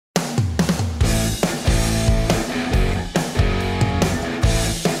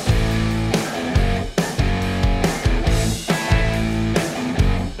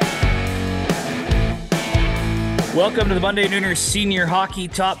Welcome to the Monday Nooner Senior Hockey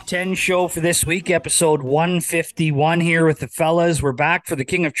Top 10 show for this week, episode 151 here with the fellas. We're back for the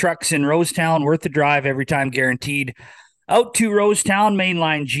King of Trucks in Rosetown, worth the drive every time guaranteed. Out to Rosetown,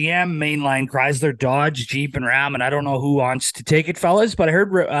 mainline GM, mainline Chrysler, Dodge, Jeep, and Ram, and I don't know who wants to take it, fellas, but I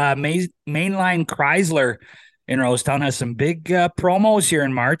heard mainline Chrysler in Rosetown has some big promos here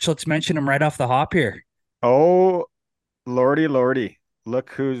in March. Let's mention them right off the hop here. Oh, lordy.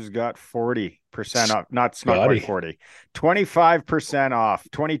 Look who's got 40% off. Not quite 40. 25% off.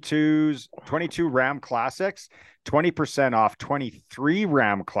 22 Ram Classics, 20% off 23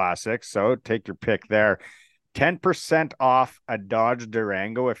 Ram Classics. So take your pick there. 10% off a Dodge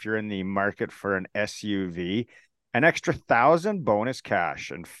Durango if you're in the market for an SUV. An extra 1,000 bonus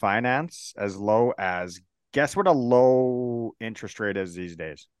cash and finance as low as, guess what a low interest rate is these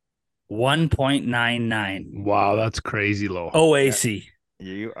days? 1.99. Wow, that's crazy low. OAC.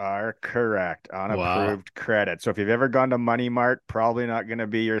 You are correct on approved credit. So if you've ever gone to Money Mart, probably not going to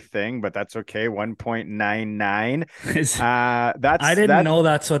be your thing, but that's okay. 1.99. I didn't know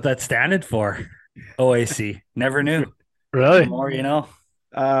that's what that standed for. OAC. Never knew. Really? The more you know.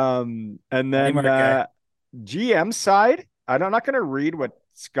 And then GM side, I'm not going to read what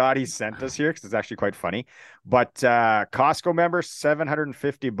Scotty sent us here because it's actually quite funny. But Costco members,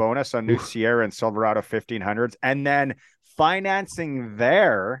 750 bonus on new Sierra and Silverado 1500s. And then financing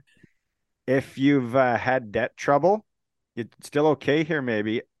there, if you've had debt trouble, it's still okay here,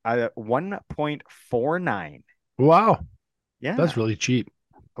 maybe 1.49. Wow. Yeah. That's really cheap.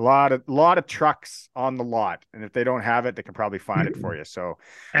 A lot of trucks on the lot, and if they don't have it, they can probably find it for you. So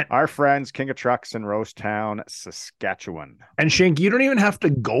our friends, King of Trucks in Rosetown, Saskatchewan. And Shank, you don't even have to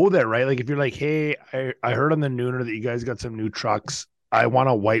go there, right? Like if you're like, hey, I heard on the Nooner that you guys got some new trucks. I want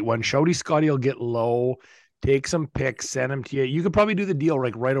a white one. Shouty Scotty will get low, take some pics, send them to you. You could probably do the deal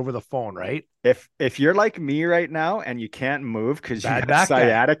like right over the phone, right? If you're like me right now and you can't move because you got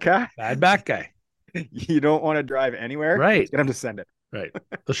sciatica, bad back guy, you don't want to drive anywhere, right? Get them to send it. Right.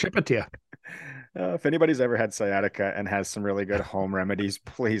 They'll ship it to you. If anybody's ever had sciatica and has some really good home remedies,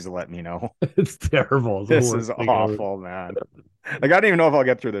 please let me know. It's terrible. This is awful, man. Like, I don't even know if I'll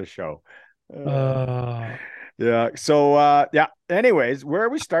get through this show. Yeah. So, anyways, where are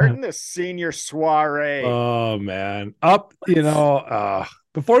we starting this senior soiree? Oh, man.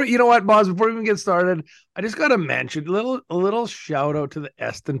 Before we even get started, I just got to mention a little shout out to the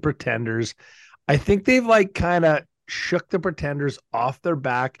Eston Pretenders. I think they've kind of shook the Pretenders off their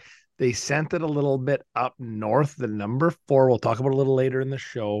back. They sent it a little bit up north, the number 4. We'll talk about it a little later in the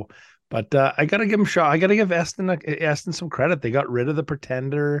show. But I got to give them I got to give Eston some credit. They got rid of the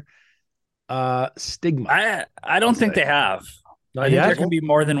Pretender stigma. I don't think they have. I think there can be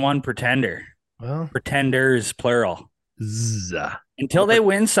more than one Pretender. Well, Pretenders, plural. Until they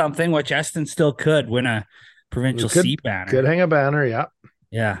win something, which Eston still could win a provincial seat banner. Could hang a banner, yeah.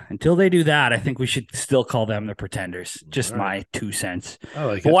 Yeah, until they do that, I think we should still call them the Pretenders. Just my 2 cents. I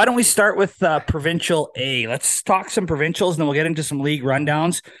like it. But why don't we start with Provincial A? Let's talk some provincials, and then we'll get into some league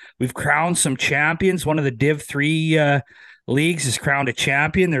rundowns. We've crowned some champions. One of the Div 3 leagues is crowned a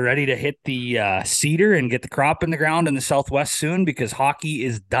champion. They're ready to hit the cedar and get the crop in the ground in the Southwest soon because hockey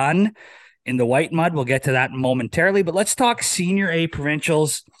is done in the White Mud. We'll get to that momentarily. But let's talk Senior A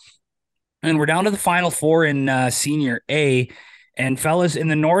provincials. And we're down to the Final 4 in Senior A. And fellas, in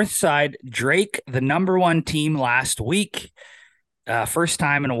the north side, Drake, the number 1 team last week. First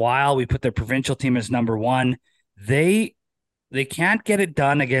time in a while, we put their provincial team as number 1. They can't get it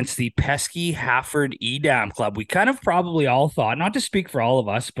done against the pesky Hafford Edam club. We kind of probably all thought, not to speak for all of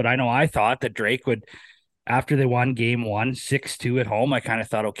us, but I know I thought that Drake would, after they won game 1, 6-2 at home, I kind of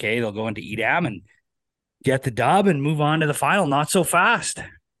thought, okay, they'll go into Edam and get the dub and move on to the final. Not so fast.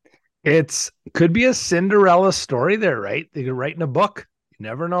 Could be a Cinderella story there, right? They could write in a book. You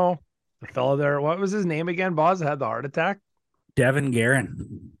never know. The fellow there, what was his name again, Boz, that had the heart attack? Devin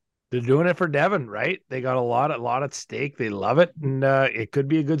Guerin. They're doing it for Devin, right? They got a lot at stake. They love it. And it could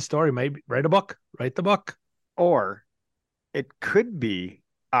be a good story. Maybe write the book. Or it could be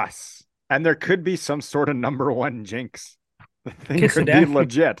us. And there could be some sort of number 1 jinx. The thing could be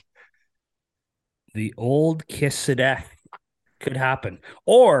legit. The old kiss of death could happen.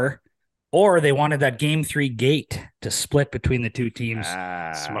 Or they wanted that game 3 gate to split between the two teams.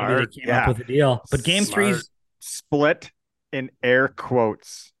 Smart. Maybe they came up with a deal. But game 3's split in air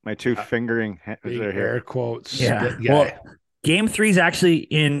quotes. My 2 fingering here. Air quotes. Yeah. Well, game 3's actually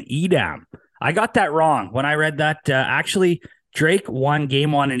in Edam. I got that wrong when I read that. Actually, Drake won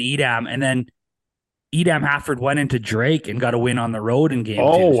game 1 in Edam, and then Edam Hafford went into Drake and got a win on the road in game 2.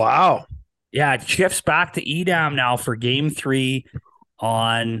 Oh, wow. Yeah, it shifts back to Edam now for game 3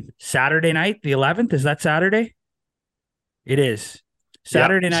 on Saturday night, the 11th. Is that Saturday? It is.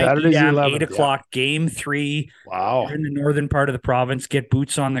 Saturday night, Saturday's the Edam, 11th, 8 o'clock, game 3. Wow. You're in the northern part of the province, get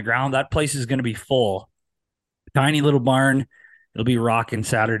boots on the ground. That place is going to be full. Tiny little barn. It'll be rocking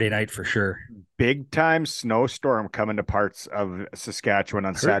Saturday night for sure. Big time snowstorm coming to parts of Saskatchewan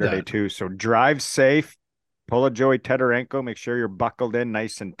on Saturday too. So drive safe. Pull a Joey Tedarenko. Make sure you're buckled in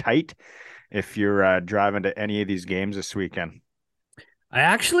nice and tight if you're driving to any of these games this weekend. I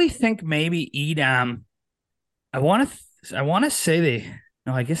actually think maybe Edam. I want to say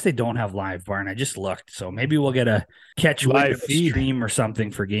I guess they don't have live barn. I just looked, so maybe we'll get a catch live stream or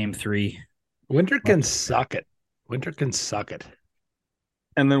something for game 3. Winter can suck it.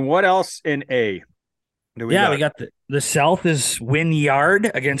 And then what else in A? We got the South is Wynyard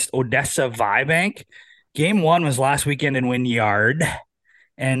against Odessa Vibank. Game 1 was last weekend in Wynyard,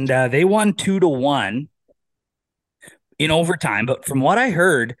 and they won 2-1 in overtime. But from what I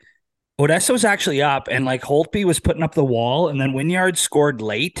heard, Odessa was actually up, and like Holtby was putting up the wall, and then Wynyard scored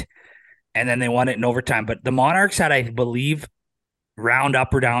late, and then they won it in overtime. But the Monarchs had, I believe, round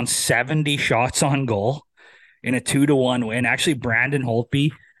up or down 70 shots on goal in a 2-1 win. Actually, Brandon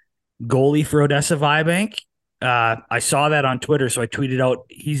Holtby, goalie for Odessa Vibank. I saw that on Twitter, so I tweeted out,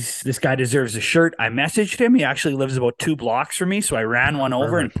 this guy deserves a shirt. I messaged him. He actually lives about 2 blocks from me, so I ran one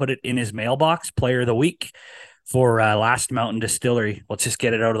over and put it in his mailbox. Player of the week for Last Mountain Distillery. Let's just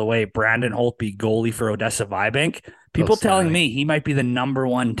get it out of the way. Brandon Holtby, goalie for Odessa Vibank. People telling me he might be the number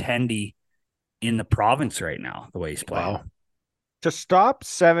 1 tendy in the province right now, the way he's playing. Wow. To stop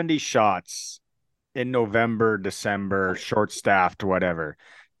 70 shots in November, December, short-staffed, whatever.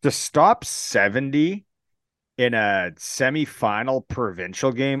 To stop 70 in a semifinal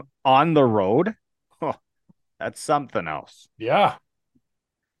provincial game on the road, that's something else. Yeah.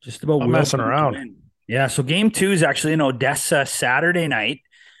 Just about messing around. Yeah, so game 2 is actually in Odessa Saturday night.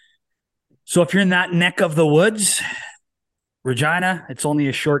 So if you're in that neck of the woods, Regina, it's only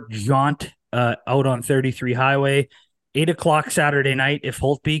a short jaunt out on 33 Highway. 8 o'clock Saturday night. If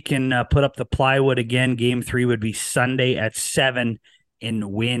Holtby can put up the plywood again, game 3 would be Sunday at 7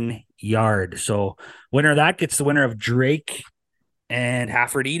 in Wynyard. So winner of that gets the winner of Drake and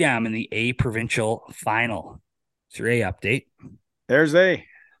Hafford Edam in the A provincial final. It's your A update. There's A.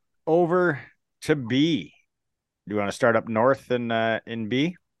 Over to B. Do you want to start up north in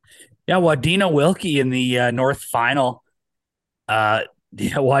B? Yeah, Wadena Wilkie in the north final.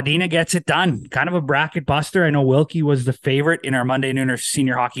 Wadena gets it done. Kind of a bracket buster. I know Wilkie was the favorite in our Monday Nooner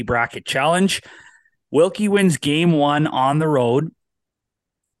Senior Hockey Bracket Challenge. Wilkie wins game 1 on the road.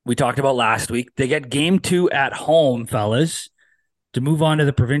 We talked about last week. They get game 2 at home, fellas, to move on to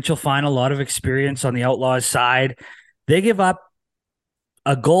the provincial final. A lot of experience on the Outlaws side. They give up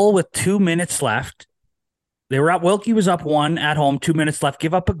a goal with 2 minutes left. Wilkie was up 1 at home, 2 minutes left.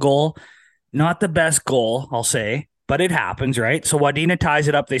 Give up a goal. Not the best goal, I'll say, but it happens, right? So Wadena ties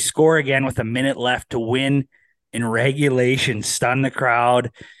it up. They score again with a minute left to win in regulation, stun the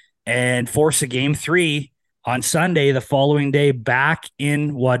crowd, and force a game 3 on Sunday, the following day, back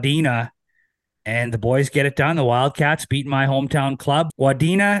in Wadena. And the boys get it done. The Wildcats beat my hometown club.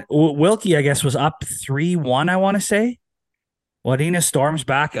 Wilkie, I guess, was up 3-1, I want to say. Wadena storms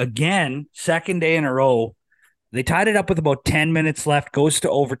back again, second day in a row. They tied it up with about 10 minutes left, goes to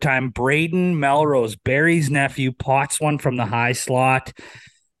overtime. Braden Melrose, Barry's nephew, pots one from the high slot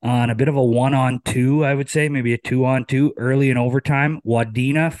on a bit of a 1-on-2, I would say, maybe a 2-on-2 early in overtime.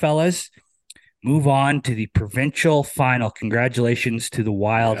 Wadena, fellas, move on to the provincial final. Congratulations to the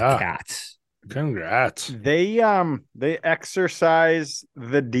Wildcats. Yeah. Congrats. They exercise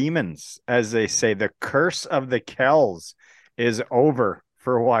the demons, as they say. The curse of the Kells is over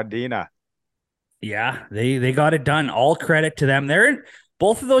for Wadena. Yeah, they got it done. All credit to them.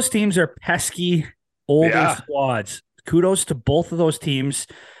 Both of those teams are pesky older squads. Kudos to both of those teams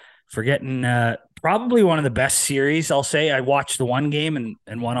for getting probably one of the best series, I'll say. I watched the one game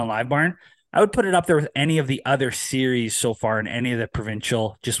and one on Live Barn. I would put it up there with any of the other series so far in any of the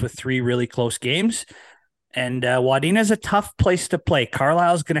provincial, just with 3 really close games. And Wadena is a tough place to play.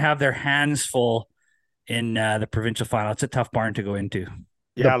 Carlisle's going to have their hands full in the provincial final. It's a tough barn to go into.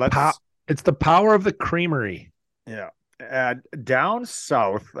 Yeah, it's the power of the creamery. Yeah. Down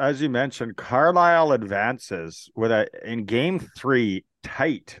south, as you mentioned, Carlisle advances with in game 3,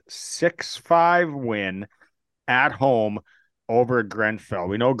 tight 6-5 win at home over Grenfell.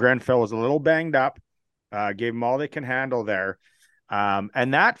 We know Grenfell was a little banged up, gave them all they can handle there.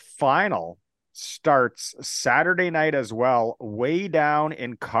 And that final starts Saturday night as well, way down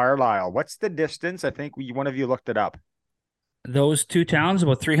in Carlisle. What's the distance? I think one of you looked it up. Those 2 towns,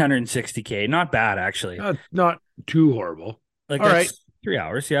 about 360K. Not bad, actually. Not too horrible. Like, all right. 3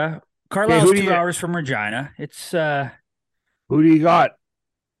 hours, yeah. Carlisle's 2 hours from Regina. It's Who do you got?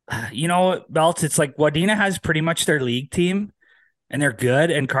 You know, Belts, it's like Wadena has pretty much their league team and they're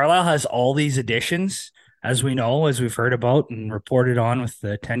good. And Carlisle has all these additions, as we know, as we've heard about and reported on with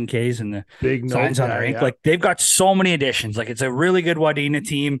the 10Ks and the Big signs on the rink. Like they've got so many additions. Like it's a really good Wadena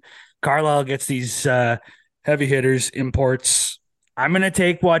team. Carlisle gets these heavy hitters, imports. I'm going to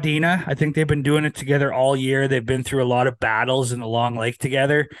take Wadena. I think they've been doing it together all year. They've been through a lot of battles in the Long Lake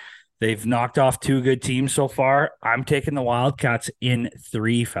together. They've knocked off two good teams so far. I'm taking the Wildcats in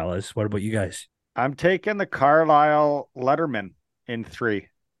 3, fellas. What about you guys? I'm taking the Carlisle Letterman in 3.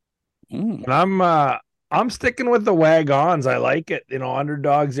 I'm sticking with the Wagons. I like it. You know,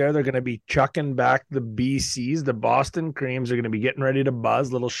 underdogs there. They're going to be chucking back the BCs. The Boston Creams are going to be getting ready to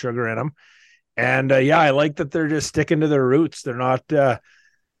buzz. Little sugar in them. And I like that they're just sticking to their roots. They're not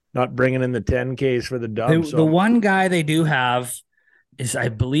bringing in the 10Ks for the dub. The one guy they do have is, I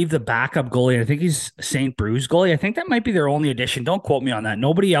believe, the backup goalie. I think he's St. Brews goalie. I think that might be their only addition. Don't quote me on that.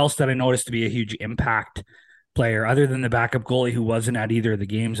 Nobody else that I noticed to be a huge impact player other than the backup goalie who wasn't at either of the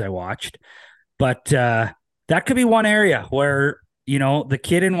games I watched. But that could be one area where, you know, the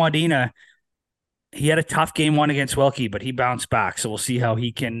kid in Wadena, he had a tough game 1 against Wilkie, but he bounced back. So we'll see how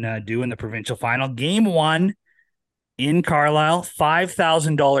he can do in the provincial final. Game 1 in Carlisle,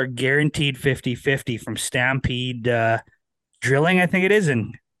 $5,000 guaranteed 50-50 from Stampede Drilling, I think it is,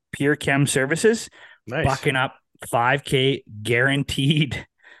 and Pure Chem Services. Nice. Bucking up $5K guaranteed.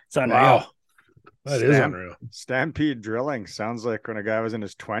 It's unreal. Wow. That is unreal. Stampede Drilling sounds like when a guy was in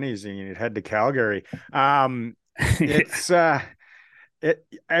his 20s and you'd head to Calgary. It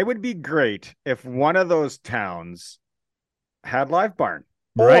would be great if one of those towns had Live Barn,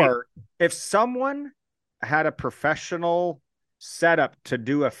 right, or if someone had a professional setup to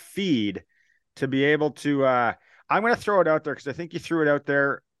do a feed to be able to. I'm going to throw it out there because I think you threw it out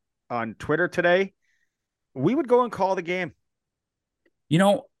there on Twitter today. We would go and call the game. You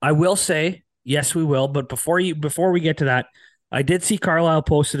know, I will say, yes, we will. But before we get to that, I did see Carlisle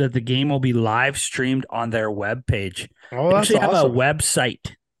posted that the game will be live streamed on their webpage. Oh, they that's actually have awesome. a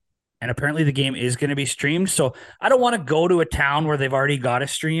website, and apparently the game is going to be streamed. So I don't want to go to a town where they've already got a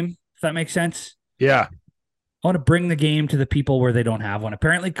stream, if that makes sense. Yeah. I want to bring the game to the people where they don't have one.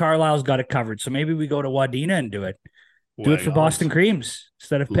 Apparently Carlisle's got it covered. So maybe we go to Wadena and do it. Do it for Boston Creams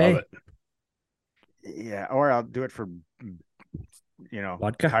instead of pay. Love it. Yeah, or I'll do it for, you know,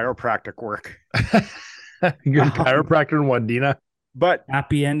 Vodka? Chiropractic work. Good chiropractor in Wadena. But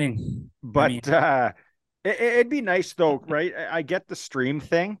happy ending. It'd be nice though, right? I get the stream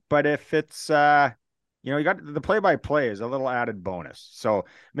thing, but if it's you got the play-by-play is a little added bonus. So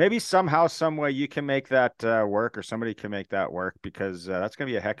maybe somehow, some way you can make that work, or somebody can make that work, because that's going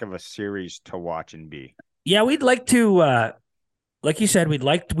to be a heck of a series to watch and be. Yeah, we'd like to, like you said,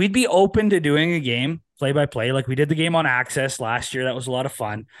 we'd be open to doing a game play-by-play, like we did the game on Access last year. That was a lot of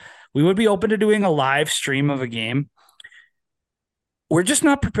fun. We would be open to doing a live stream of a game. We're just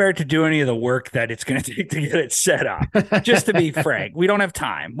not prepared to do any of the work that it's going to take to get it set up. Just to be frank, we don't have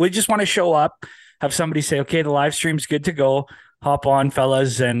time. We just want to show up, have somebody say, okay, the live stream's good to go. Hop on,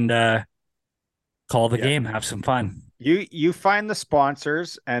 fellas, and call the game. Have some fun. You find the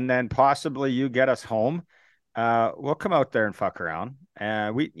sponsors, and then possibly you get us home. We'll come out there and fuck around.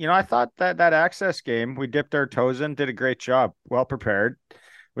 I thought that Access game, we dipped our toes in, did a great job. Well prepared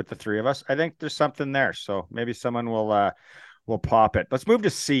with the 3 of us. I think there's something there. So maybe someone will pop it. Let's move to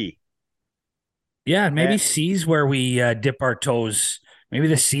C. Yeah, maybe C's where we dip our toes. Maybe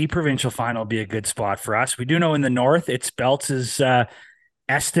the C provincial final will be a good spot for us. We do know in the north, it's Belts'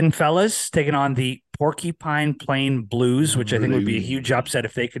 Eston fellas taking on the Porcupine Plain Blues, which I think would be a huge upset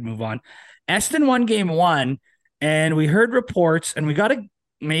if they could move on. Eston won game 1, and we heard reports, and we got to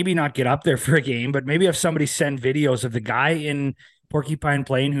maybe not get up there for a game, but maybe have somebody send videos of the guy in Porcupine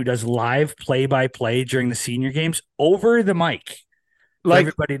Plain who does live play-by-play during the senior games over the mic for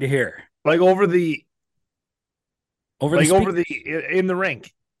everybody to hear. Like in the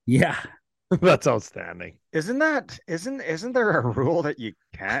rink. Yeah. That's outstanding. Isn't there a rule that you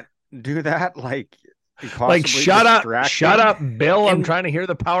can't do that? Like shut up, Bill. I'm trying to hear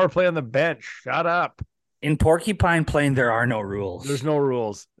the power play on the bench. Shut up. In Porcupine Plain, there are no rules. There's no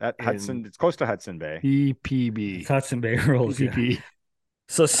rules. It's close to Hudson Bay. PPB. Hudson Bay rules. PPB. Yeah.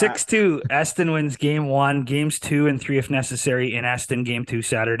 So 6-2, Eston wins game 1, games 2 and 3 if necessary in Eston, game 2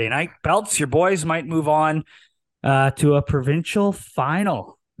 Saturday night. Belts, your boys might move on to a provincial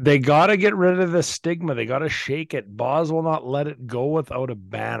final. They got to get rid of the stigma. They got to shake it. Boz will not let it go without a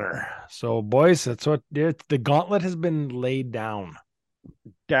banner. So, boys, that's what the gauntlet has been laid down.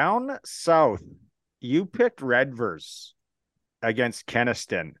 Down south, you picked Redvers against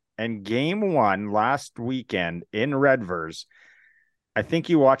Kenaston, and game 1 last weekend in Redvers, I think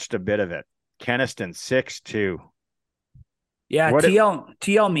you watched a bit of it. Keniston 6-2. Yeah,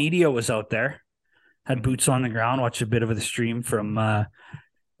 TL Media was out there, had boots on the ground, watched a bit of the stream from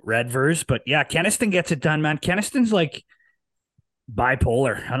Redvers. But yeah, Keniston gets it done, man. Keniston's like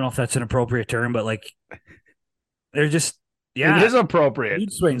bipolar. I don't know if that's an appropriate term, but like they're just It is appropriate.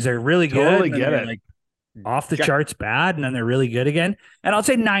 mood swings. They're really good. Totally get it. Like off the charts bad, and then they're really good again. And I'll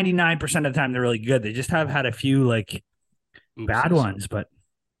say 99% of the time they're really good. They just have had a few like bad ones, but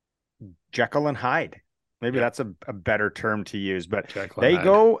Jekyll and Hyde. Maybe that's a better term to use. But they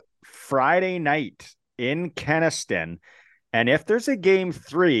go Friday night in Keniston. And if there's a game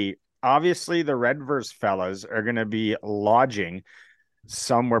 3, obviously the Redvers fellas are going to be lodging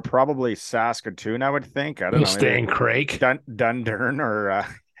somewhere, probably Saskatoon, I would think. I don't know. Staying Craig. Dundurn or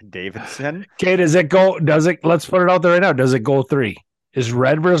Davidson. Okay, let's put it out there right now. Does it go 3? Is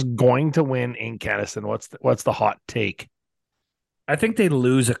Redvers going to win in Keniston? What's the hot take? I think they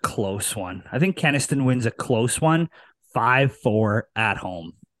lose a close one. I think Keniston wins a close one, 5-4 at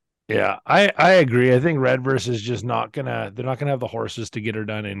home. Yeah, I agree. I think Redvers is just they're not gonna have the horses to get her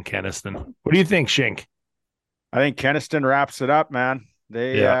done in Keniston. What do you think, Shink? I think Keniston wraps it up, man.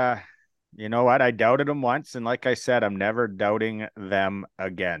 You know what? I doubted them once, and like I said, I'm never doubting them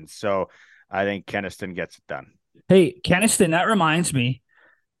again. So I think Keniston gets it done. Hey, Keniston, that reminds me.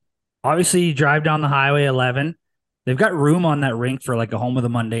 Obviously, you drive down the Highway 11. They've got room on that rink for like a home of the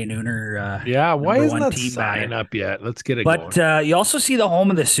Monday Nooner. Why isn't that sign up yet? Let's get it going. But you also see the home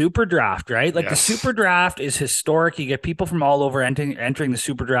of the Super Draft, right? Like the Super Draft is historic. You get people from all over entering the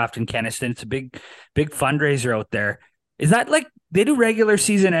Super Draft in Keniston. It's a big fundraiser out there. Is that like they do regular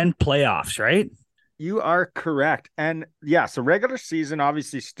season and playoffs, right? You are correct. And yeah, so regular season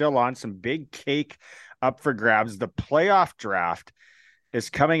obviously still on, some big cake up for grabs. The playoff draft is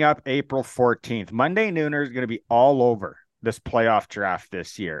coming up April 14th. Monday Nooner is going to be all over this playoff draft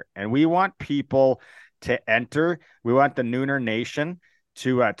this year. And we want people to enter. We want the Nooner Nation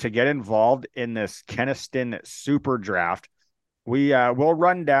to get involved in this Keniston Super Draft. We'll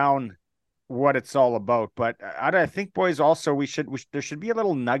run down what it's all about, but I think, boys, also there should be a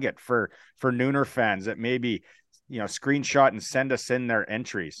little nugget for Nooner fans that maybe, screenshot and send us in their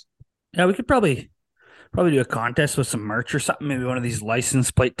entries. Yeah, we could probably do a contest with some merch or something. Maybe one of these license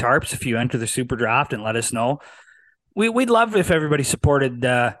plate tarps if you enter the Super Draft, and let us know. We'd love if everybody supported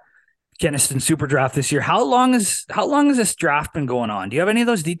Keniston Super Draft this year. How long has this draft been going on? Do you have any of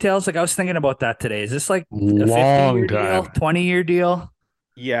those details? Like I was thinking about that today. Is this like a 50-year deal, 20-year deal?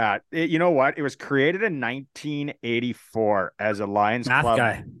 Yeah, you know what? It was created in 1984 as a Lions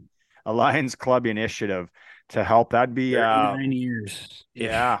Club initiative to help. That'd be 39 years.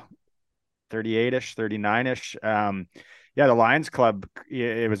 Yeah, 38-ish, 39-ish. The Lions Club.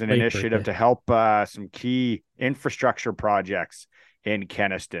 It was an initiative to help some key infrastructure projects in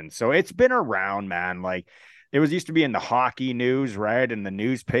Keniston. So it's been around, man. Like it used to be in the hockey news, right? In the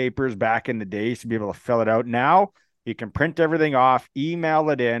newspapers back in the day to be able to fill it out. Now you can print everything off,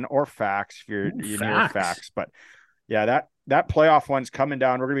 email it in, or fax if you're near fax. But yeah, that playoff one's coming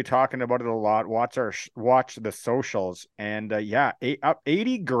down. We're gonna be talking about it a lot. Watch the socials, and up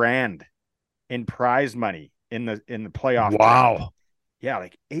 $80,000 in prize money in the playoff. Wow. Draft. Yeah,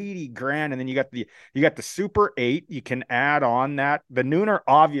 like $80,000, and then you got the Super 8. You can add on that. The Nooner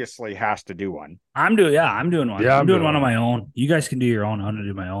obviously has to do one. I'm doing one. Yeah, I'm doing one on my own. You guys can do your own. I'm gonna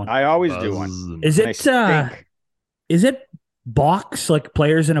do my own. I always do one. Is it box, like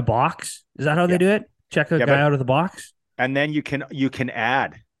players in a box? Is that how they do it? Check a guy out of the box? And then you can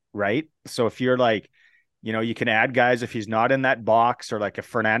add, right? So if you're like, you can add guys if he's not in that box, or like a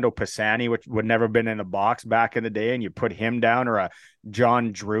Fernando Pisani, which would never been in a box back in the day, and you put him down, or a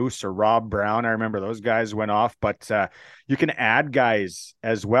John Druce or Rob Brown. I remember those guys went off, but you can add guys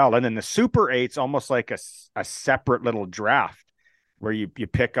as well. And then the Super 8's almost like a separate little draft where you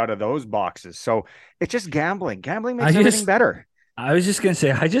pick out of those boxes. So it's just gambling. Gambling makes everything better. I was just going to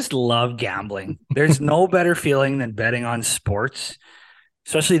say, I just love gambling. There's no better feeling than betting on sports,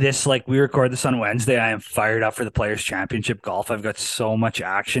 especially this. Like we record this on Wednesday. I am fired up for the Players Championship golf. I've got so much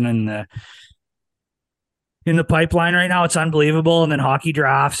action in the pipeline right now. It's unbelievable. And then hockey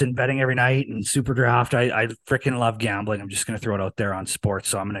drafts and betting every night and Super Draft. I freaking love gambling. I'm just going to throw it out there on sports.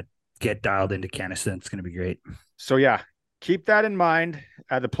 So I'm going to get dialed into Keniston. It's going to be great. So yeah, keep that in mind.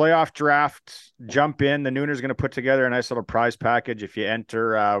 The playoff draft, jump in. The Nooner's going to put together a nice little prize package if you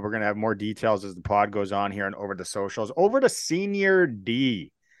enter. We're going to have more details as the pod goes on here and over the socials. Over to Senior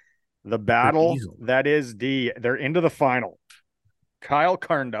D, the battle that is D. They're into the final. Kyle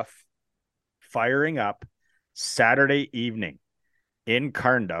Carnduff firing up Saturday evening in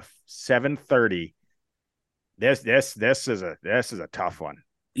Carnduff, 7:30. This is a tough one.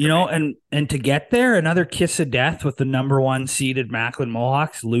 You know, and to get there, another kiss of death with the number 1 seeded Macklin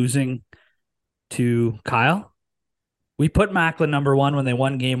Mohawks losing to Kyle. We put Macklin number 1 when they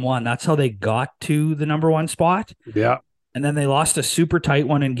won game 1. That's how they got to the number 1 spot. Yeah. And then they lost a super tight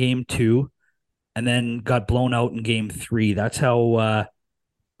one in game 2 and then got blown out in game 3. That's how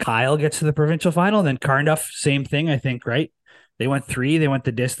Kyle gets to the provincial final. And then Carnduff, same thing, I think, right? They went 3. They went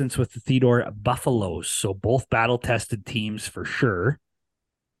the distance with the Theodore Buffaloes. So both battle-tested teams for sure.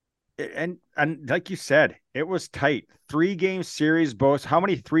 And like you said, it was tight. 3-game series, both. How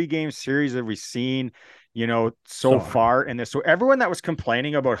many 3-game series have we seen, so far in this? So everyone that was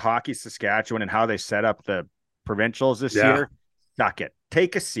complaining about Hockey Saskatchewan and how they set up the provincials this year, suck it.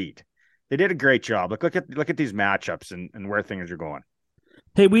 Take a seat. They did a great job. Look at these matchups and where things are going.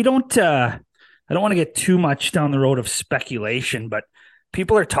 Hey, we don't I don't want to get too much down the road of speculation, but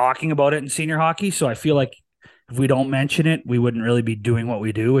people are talking about it in senior hockey, so I feel like if we don't mention it, we wouldn't really be doing what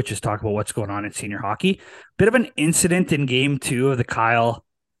we do, which is talk about what's going on in senior hockey. Bit of an incident in game 2 of the Kyle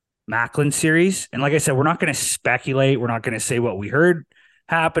Macklin series. And like I said, we're not going to speculate. We're not going to say what we heard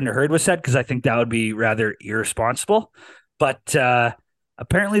happened or heard was said, because I think that would be rather irresponsible. But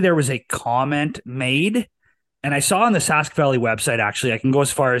apparently there was a comment made, and I saw on the Sask Valley website, actually, I can go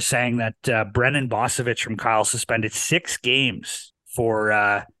as far as saying that Brennan Bosovich from Kyle suspended 6 games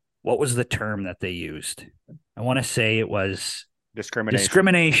for what was the term that they used? I want to say it was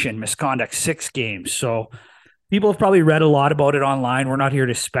discrimination, misconduct, 6 games. So people have probably read a lot about it online. We're not here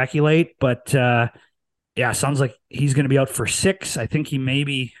to speculate, but sounds like he's going to be out for 6. I think he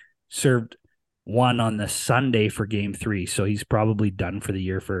maybe served 1 on the Sunday for game 3. So he's probably done for the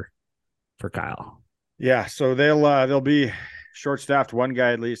year for Kyle. Yeah. So they'll be short-staffed, 1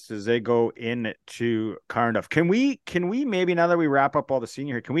 guy at least, as they go into Carnduff. Can we maybe, now that we wrap up all the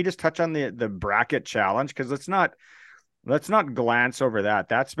senior here, can we just touch on the bracket challenge? Because let's not glance over that.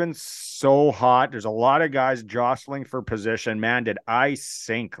 That's been so hot. There's a lot of guys jostling for position. Man, did I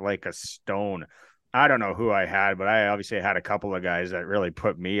sink like a stone. I don't know who I had, but I obviously had a couple of guys that really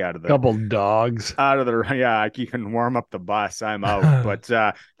put me out of the couple dogs out of the, yeah, you can warm up the bus. I'm out.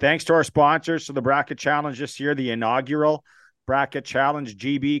 But thanks to our sponsors. So the bracket challenge this year, the inaugural bracket challenge,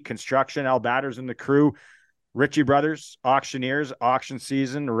 GB Construction, Al Batters and the crew, Ritchie Brothers, auctioneers, auction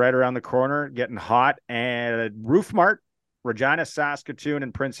season right around the corner, getting hot. And Roof Mart, Regina, Saskatoon,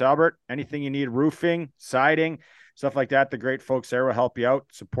 and Prince Albert. Anything you need, roofing, siding, stuff like that, the great folks there will help you out.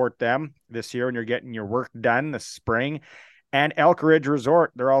 Support them this year when you're getting your work done this spring. And Elk Ridge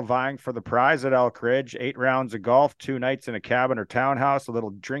Resort, they're all vying for the prize at Elk Ridge. 8 rounds of golf, 2 nights in a cabin or townhouse, a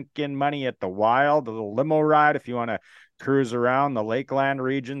little drink-in money at the Wild, a little limo ride if you want to cruise around the Lakeland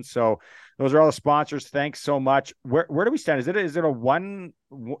region. So those are all the sponsors. Thanks so much. Where do we stand? Is there one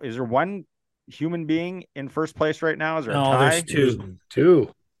human being in first place right now? Is there a tie? There's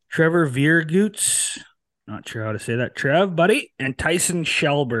two. Trevor Viergoots, not sure how to say that. Trev, buddy, and Tyson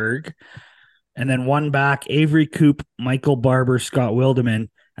Shellberg. And then 1 back, Avery Coop, Michael Barber, Scott Wildeman,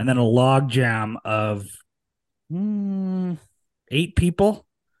 and then a log jam of 8 people,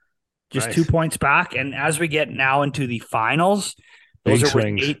 just nice. 2 points back. And as we get now into the finals, those are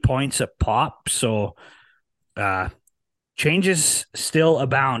worth 8 points a pop. So changes still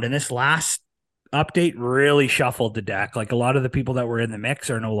abound. And this last update really shuffled the deck. Like, a lot of the people that were in the mix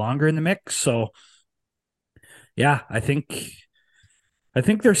are no longer in the mix. So yeah, I think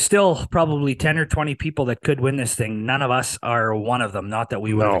there's still probably 10 or 20 people that could win this thing. None of us are one of them. Not that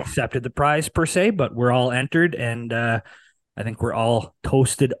we would have accepted the prize per se, but we're all entered, and I think we're all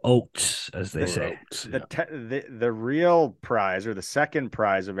toasted oats, as they say. The real prize, or the second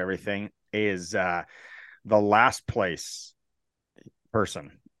prize of everything, is the last place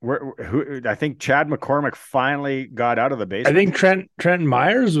person. Who I think Chad McCormick finally got out of the basement. I think Trent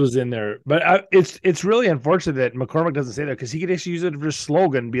Myers was in there, but it's really unfortunate that McCormick doesn't say that, because he could just use it for a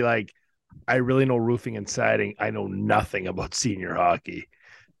slogan, be like, "I really know roofing and siding. I know nothing about senior hockey."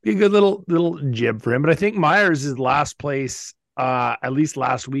 Be a good little jib for him. But I think Myers is last place. At least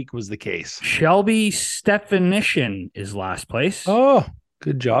last week was the case. Shelby Stefanishin is last place. Oh,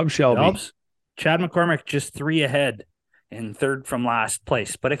 good job, Shelby. Chad McCormick just 3 ahead. In third from last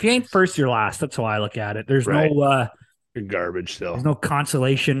place. But if you ain't first, you're last. That's how I look at it. There's no you're garbage still. There's no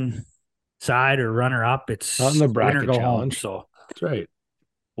consolation side or runner up. It's not in the bracket go challenge. Home, so that's right.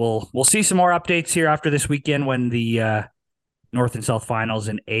 We'll see some more updates here after this weekend when the North and South finals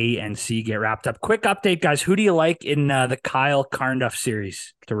in A and C get wrapped up. Quick update, guys. Who do you like in the Kyle Carnduff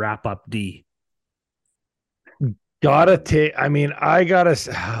series to wrap up D? I gotta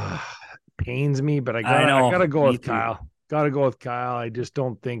pains me, but I gotta go with Kyle. Got to go with Kyle. I just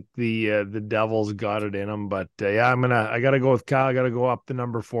don't think the Devils got it in them. But yeah, I got to go with Kyle. I got to go up the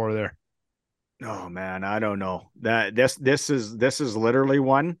number 4 there. Oh man, I don't know. This is literally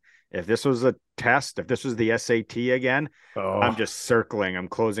one. If this was a test, if this was the SAT again, I'm just circling. I'm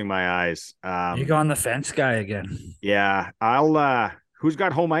closing my eyes. You go on the fence guy again. Yeah, who's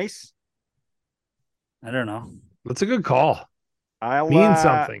got home ice? I don't know. That's a good call. I'll mean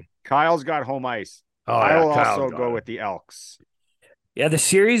something. Kyle's got home ice. Oh, I will Kyle's also go with the Elks. Yeah, the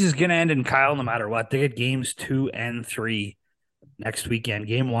series is going to end in Kyle no matter what. They get games 2 and 3 next weekend.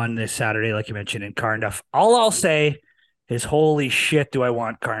 Game 1 this Saturday, like you mentioned, in Carnduff. All I'll say is, holy shit, do I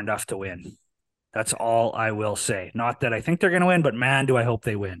want Carnduff to win. That's all I will say. Not that I think they're going to win, but man, do I hope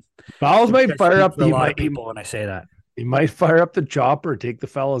they win. Fowles might fire up a lot of people when I say that. He might fire up the chopper, take the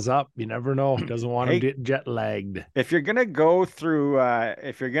fellas up. You never know. Doesn't want him to get jet lagged. If you're gonna go through,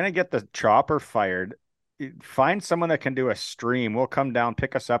 if you're gonna get the chopper fired, find someone that can do a stream. We'll come down,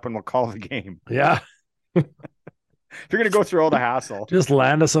 pick us up, and we'll call the game. Yeah. If you're gonna go through all the hassle, just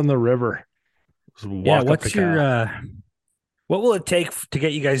land us on the river. Yeah. What's your? What will it take to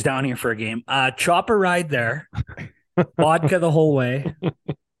get you guys down here for a game? Chopper ride there, vodka the whole way.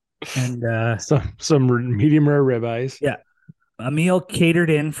 And some medium rare ribeyes. Yeah. A meal catered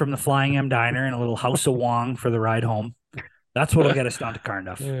in from the Flying M Diner and a little House of Wong for the ride home. That's what'll get us down to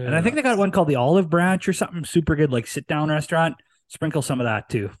Carnduff. Yeah. And I think they got one called the Olive Branch or something super good, like sit down restaurant. Sprinkle some of that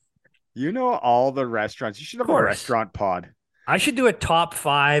too. You know all the restaurants. You should have a restaurant pod. I should do a top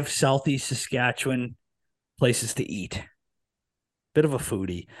 5 Southeast Saskatchewan places to eat. Bit of a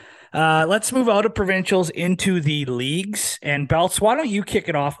foodie. Let's move out of provincials into the leagues. And Belts, why don't you kick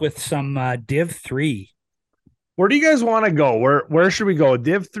it off with some Div 3? Where do you guys want to go? Where should we go?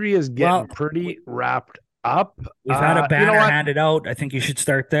 Div 3 is getting pretty wrapped up. We've had a banner handed out. I think you should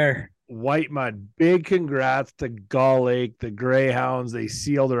start there. Whitemud, big congrats to Gull Lake, the Greyhounds. They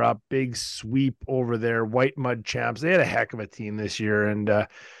sealed her up. Big sweep over there. Whitemud champs. They had a heck of a team this year, and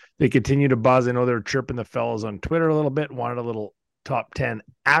they continue to buzz. I know they were chirping the fellas on Twitter a little bit, wanted a little top 10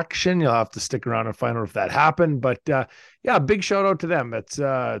 action. You'll have to stick around and find out if that happened. But yeah, big shout out to them.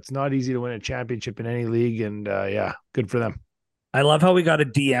 It's not easy to win a championship in any league, and yeah, good for them. I love how we got a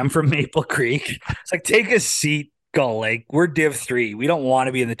DM from Maple Creek. It's like, take a seat, Gull Lake. We're Div 3. We don't want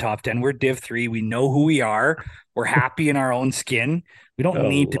to be in the top 10. We're Div 3. We know who we are. We're happy in our own skin. We don't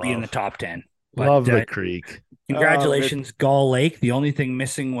need to be in the top 10. But, love the Creek. Congratulations, Gull Lake. The only thing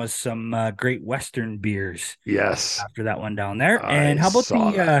missing was some Great Western beers. Yes. After that one down there. And how about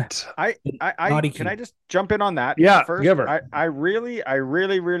can I just jump in on that? Yeah. First, give her. I really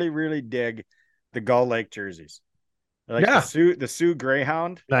dig the Gull Lake jerseys. Like the Sioux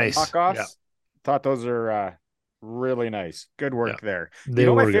Greyhound knockoffs. Yeah. Thought those are really nice. Good work there. You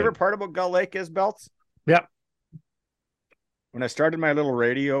know what my favorite part about Gull Lake is, Belts? Yep. When I started my little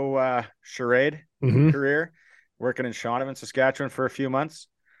radio charade career, working in Shaunavon, Saskatchewan for a few months,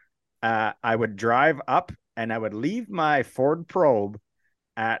 I would drive up and I would leave my Ford Probe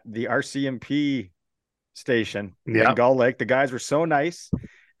at the RCMP station in Gull Lake. The guys were so nice.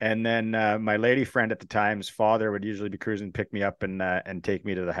 And then my lady friend at the time's father would usually be cruising, pick me up and take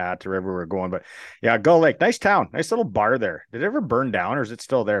me to the Hat or wherever we were going. But yeah, Gull Lake, nice town, nice little bar there. Did it ever burn down or is it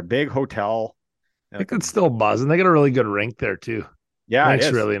still there? Big hotel. I think it's still buzzing. They got a really good rink there too. Yeah,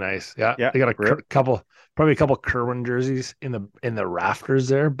 it's really nice. Yeah, they got probably a couple Kerwin jerseys in the rafters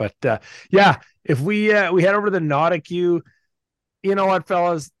there. But yeah, if we head over to the Nautic, you know what,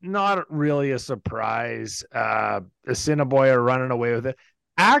 fellas? Not really a surprise. Assiniboia are running away with it.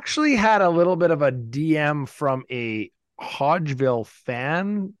 Actually had a little bit of a DM from a Hodgeville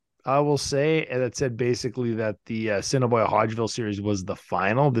fan, I will say, that said basically that the Assiniboia Hodgeville series was the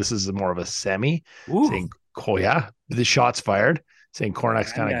final. This is more of a semi. Ooh. Saying, oh yeah, the shots fired, saying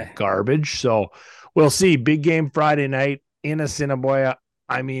Cornac's kind of garbage. So we'll see. Big game Friday night in Assiniboia.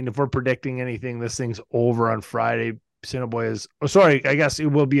 I mean, if we're predicting anything, this thing's over on Friday. Assiniboia's, I guess it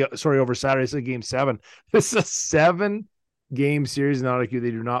will be over Saturday. It's game 7. This is a 7-game series. Not like you,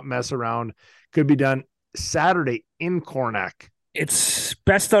 they do not mess around. Could be done Saturday in Cornac. It's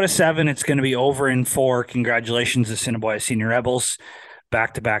best out of 7. It's going to be over in 4. Congratulations, Assiniboia Senior Rebels,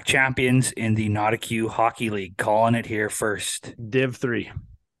 back-to-back champions in the Nautic Hockey League. Calling it here first. Div 3.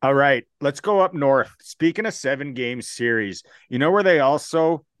 All right, let's go up north. Speaking of 7-game series, you know where they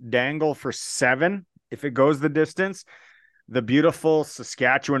also dangle for 7 if it goes the distance? The beautiful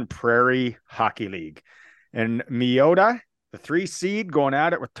Saskatchewan Prairie Hockey League. And Meota, the 3 seed, going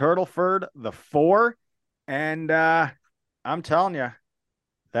at it with Turtleford, the 4. And I'm telling you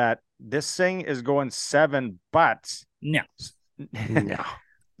that this thing is going 7, but no.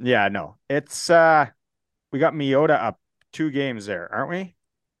 Yeah, no. It's we got Meota up 2 games there, aren't we?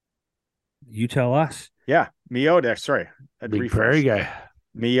 You tell us. Yeah, Meota. Sorry, Big Prairie guy.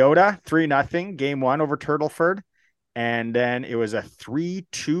 Meota 3-0 game 1 over Turtleford, and then it was a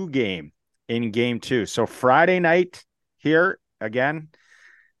 3-2 game in game 2. So Friday night here again,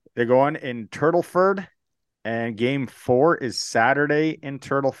 they're going in Turtleford, and game 4 is Saturday in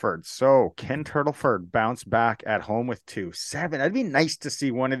Turtleford. So can Turtleford bounce back at home with 2-7? That'd be nice to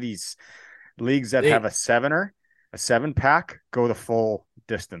see one of these leagues that have a 7-pack go the full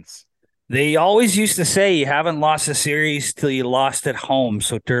distance. They always used to say you haven't lost a series till you lost at home.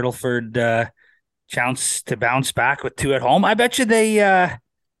 So Turtleford chance to bounce back with 2 at home. I bet you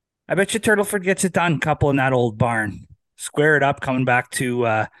Turtleford gets it done. Couple in that old barn. Square it up, coming back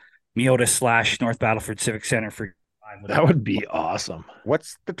to Meota / North Battleford Civic Center for. That would be awesome.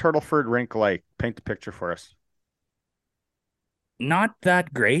 What's the Turtleford rink like? Paint the picture for us. Not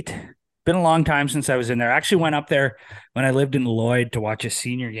that great. Been a long time since I was in there. I actually went up there when I lived in Lloyd to watch a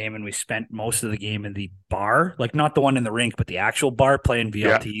senior game, and we spent most of the game in the bar, like not the one in the rink, but the actual bar playing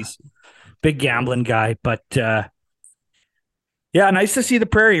VLTs. Yeah. Big gambling guy, but yeah, nice to see the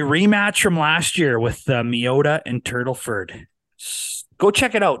Prairie rematch from last year with Meota and Turtleford. Go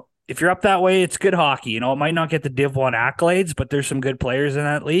check it out. If you're up that way, it's good hockey. It might not get the Div 1 accolades, but there's some good players in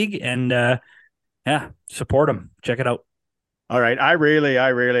that league, and yeah, support them. Check it out. All right. I'm really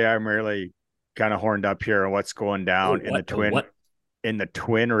kind of horned up here on what's going down in the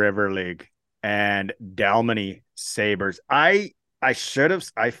Twin River League and Dalmeny Sabres. I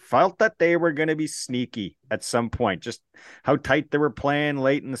felt that they were going to be sneaky at some point, just how tight they were playing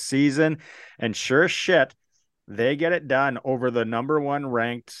late in the season. And sure as shit, they get it done over the number 1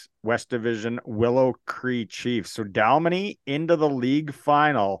 ranked West Division Willow Cree Chiefs. So Dalmeny into the league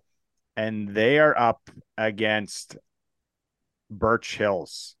final, and they are up against Birch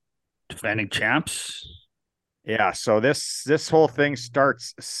Hills, defending champs. Yeah, so this whole thing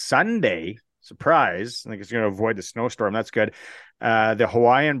starts Sunday. Surprise! I think it's going to avoid the snowstorm. That's good. The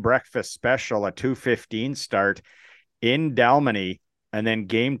Hawaiian breakfast special at 2:15 start in Dalmeny, and then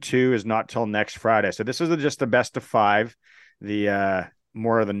game 2 is not till next Friday. So this is just the best of 5, the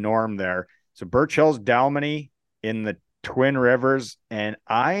more of the norm there. So Birch Hills, Dalmeny in the Twin Rivers, and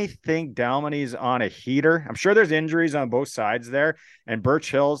I think Dalmeny's on a heater. I'm sure there's injuries on both sides there, and Birch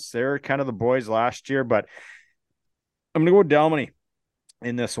Hills, they're kind of the boys last year, but I'm gonna go with Dalmeny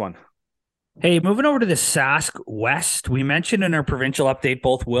in this one. Hey, moving over to the Sask West, we mentioned in our provincial update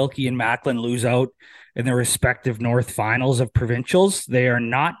both Wilkie and Macklin lose out in their respective North finals of provincials. They are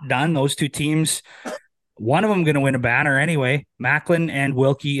not done. Those 2 teams, one of them going to win a banner anyway. Macklin and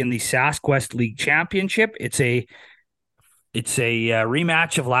Wilkie in the Sask West League Championship. It's a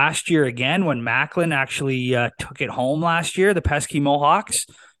rematch of last year again when Macklin actually took it home last year, the pesky Mohawks.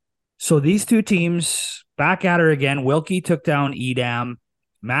 So these 2 teams back at her again. Wilkie took down Edam.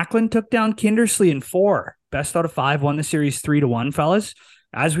 Macklin took down Kindersley in 4. Best out of 5, won the series 3-1, fellas.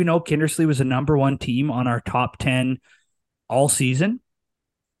 As we know, Kindersley was a number 1 team on our top 10 all season.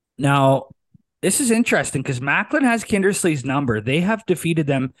 Now, this is interesting because Macklin has Kindersley's number. They have defeated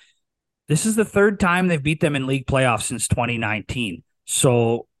them. This is the 3rd time they've beat them in league playoffs since 2019.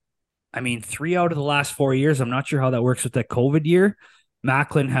 So, 3 out of the last 4 years. I'm not sure how that works with that COVID year.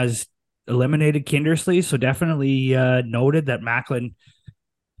 Macklin has eliminated Kindersley, so definitely noted that Macklin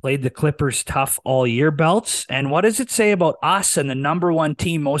played the Clippers tough all year belts. And what does it say about us and the number 1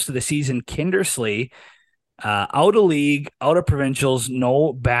 team most of the season, Kindersley, out of league, out of provincials,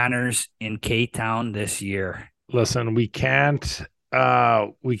 no banners in K-Town this year? Listen, we can't.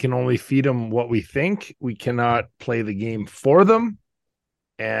 We can only feed them what we think. We cannot play the game for them,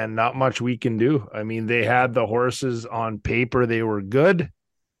 and not much we can do. They had the horses on paper. They were good,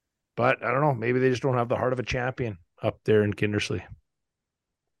 but I don't know. Maybe they just don't have the heart of a champion up there in Kindersley.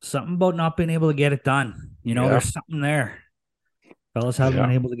 Something about not being able to get it done. There's something there. Fellas haven't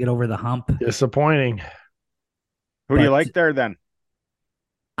been able to get over the hump. Disappointing. Who do you like there then?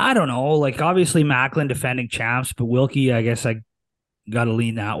 I don't know. Like, obviously Macklin defending champs, but Wilkie, I guess I got to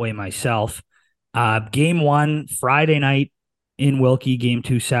lean that way myself. Game 1, Friday night in Wilkie, game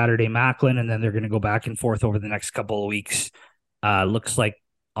 2, Saturday, Macklin, and then they're going to go back and forth over the next couple of weeks. Looks like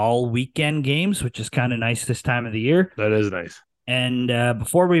all weekend games, which is kind of nice this time of the year. That is nice. And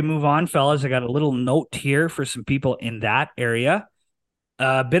before we move on, fellas, I got a little note here for some people in that area.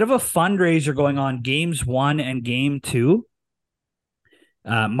 A bit of a fundraiser going on games 1 and game 2.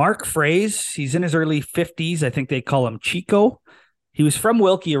 Mark Fraze, he's in his early 50s. I think they call him Chico. He was from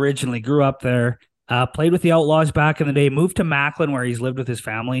Wilkie originally, grew up there, played with the Outlaws back in the day, moved to Macklin where he's lived with his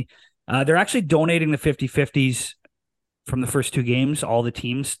family. They're actually donating the 50-50s from the first 2 games, all the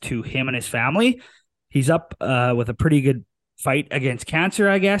teams, to him and his family. he's up with a pretty good fight against cancer,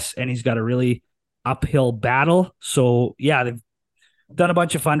 I guess, and he's got a really uphill battle. So yeah, they've done a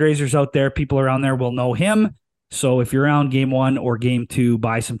bunch of fundraisers out there. People around there will know him. So if you're around game 1 or game 2,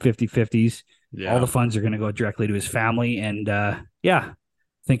 buy some 50-50s. Yeah. All the funds are going to go directly to his family. And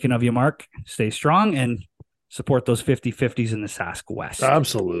thinking of you, Mark. Stay strong and support ththose 50-50s in the Sask West.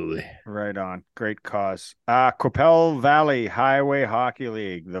 Absolutely. Right on. Great cause. Qu'Appelle Valley Highway Hockey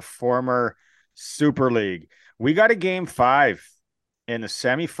League, the former Super League. We got a game 5 in the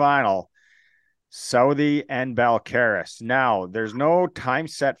semifinal. Southey and Balcarres. Now, there's no time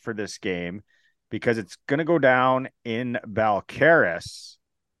set for this game because it's going to go down in Balcarres,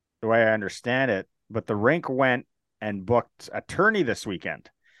 the way I understand it. But the rink went and booked a tourney this weekend.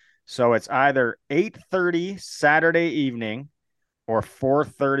 So it's either 8:30 Saturday evening or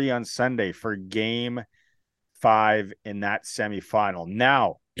 4:30 on Sunday for game 5 in that semifinal.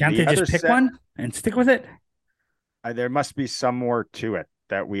 Now, can't they just pick one and stick with it? There must be some more to it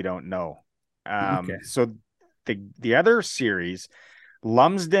that we don't know. So the other series,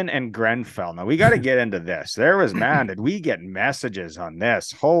 Lumsden and Grenfell. Now we got to get into this. Did we get messages on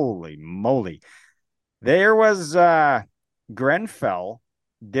this? Holy moly. There was Grenfell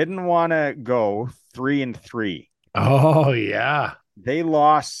didn't want to go 3-3. Oh yeah. They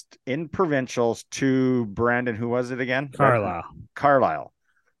lost in provincials to Brandon. Who was it again? Carlisle.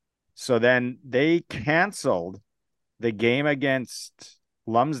 So then they canceled the game against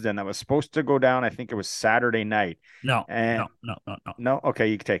Lumsden that was supposed to go down. I think it was Saturday night. No. Okay,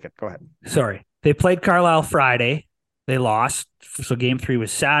 you can take it. Go ahead. Sorry. They played Carlisle Friday. They lost. So game 3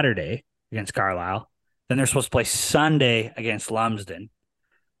 was Saturday against Carlisle. Then they're supposed to play Sunday against Lumsden,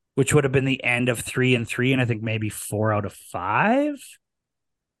 which would have been the end of 3-3. And I think maybe 4 out of 5.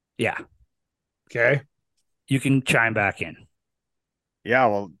 Yeah. Okay. You can chime back in. Yeah.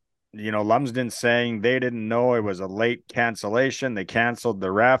 Well, Lumsden saying they didn't know it was a late cancellation. They canceled the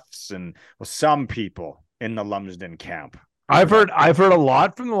refs and some people in the Lumsden camp. I've heard a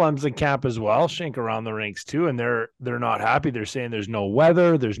lot from the Lumsden camp as well, Shink, around the rinks too, and they're not happy. They're saying there's no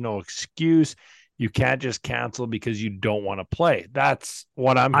weather, there's no excuse. You can't just cancel because you don't want to play. That's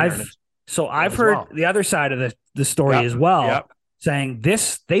what I'm hearing. I've heard the other side of the story as well, saying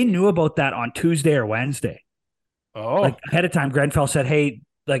this. They knew about that on Tuesday or Wednesday. Oh, like ahead of time, Grenfell said, "Hey,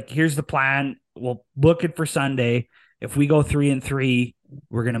 like, here's the plan. We'll book it for Sunday. If we go 3-3,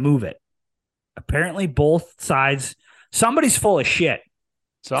 we're going to move it." Apparently both sides, somebody's full of shit.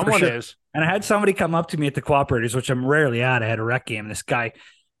 Someone is. And I had somebody come up to me at the Cooperators, which I'm rarely at. I had a rec game. This guy, I'm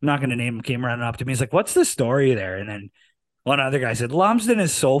not going to name him, came running up to me. He's like, "What's the story there?" And then one other guy said, "Lumsden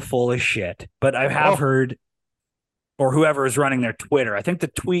is so full of shit." But I have heard, or whoever is running their Twitter, I think the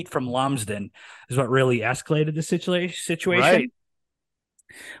tweet from Lumsden is what really escalated the situation. Right.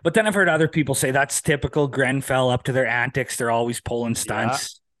 But then I've heard other people say that's typical Grenfell, up to their antics. They're always pulling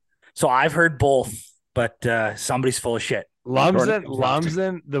stunts. Yeah. So I've heard both, but somebody's full of shit.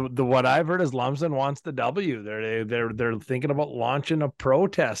 Lumsden. The what I've heard is Lumsden wants the W. They're thinking about launching a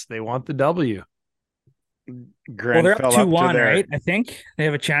protest. They want the W. They're up 2-1, right? I think they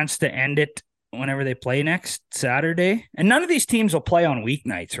have a chance to end it whenever they play next Saturday. And none of these teams will play on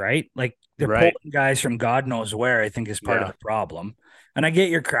weeknights, right? Like they're pulling guys from God knows where. I think is part of the problem. And I get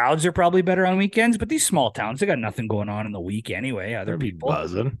your crowds are probably better on weekends, but these small towns, they got nothing going on in the week anyway. Other people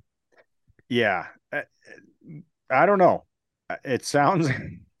buzzing. Yeah. I don't know. It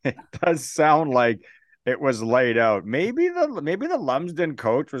does sound like it was laid out. Maybe the Lumsden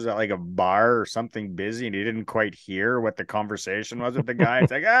coach was at like a bar or something busy and he didn't quite hear what the conversation was with the guy.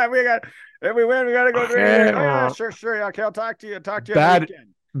 It's like, if we win, we got to go. Sure. Yeah, okay, I'll talk to you.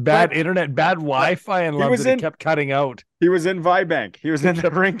 Bad internet, bad Wi-Fi, and Lumsden kept cutting out. He was in Vibank. He was in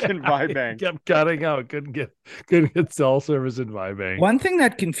the rink in Vibank. Kept cutting out. Couldn't get cell service in Vibank. One thing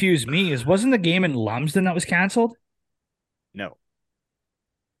that confused me is, wasn't the game in Lumsden that was canceled? No.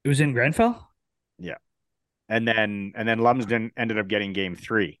 It was in Grenfell? Yeah. And then Lumsden ended up getting game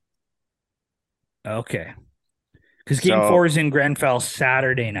 3. Okay. Because game 4 is in Grenfell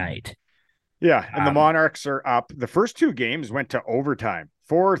Saturday night. Yeah, and the Monarchs are up. The first 2 games went to overtime.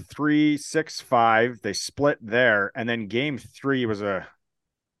 4-3, 6-5. They split there. And then game 3 was a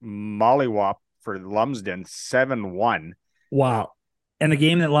mollywop for Lumsden, 7-1. Wow. And the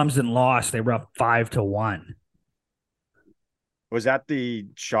game that Lumsden lost, they were up 5-1. Was that the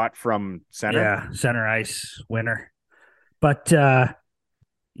shot from center? Yeah, center ice winner. But,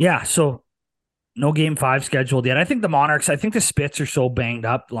 so no game 5 scheduled yet. I think the Monarchs, the Spits are so banged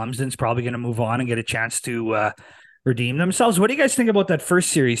up. Lumsden's probably going to move on and get a chance to redeem themselves. What do you guys think about that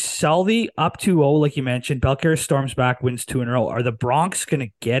first series? Southey up 2-0, like you mentioned. Balcarres storms back, wins 2 in a row. Are the Bronx going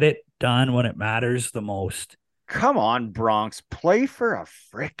to get it done when it matters the most. Come on, Bronx, play for a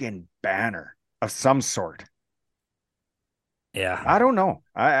freaking banner of some sort. Yeah. I don't know.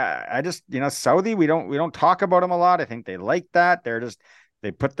 I just, Saudi, we don't talk about them a lot. I think they like that.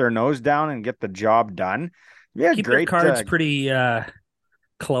 They put their nose down and get the job done. Yeah, Keep great. their cards pretty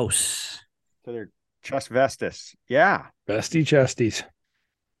close to their chest vestis. Yeah. Bestie chesties.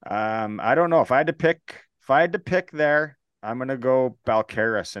 I don't know. If I had to pick there, I'm gonna go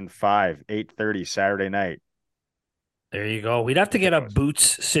Balcarres in 5, 8:30 Saturday night. There you go. We'd have to get a boots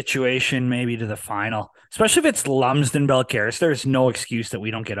situation maybe to the final, especially if it's Lumsden Balcarres. There's no excuse that we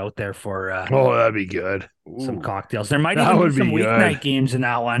don't get out there for that'd be good. Some cocktails. There might even be some weeknight games in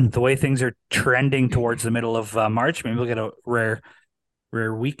that one. The way things are trending towards the middle of March, maybe we'll get a rare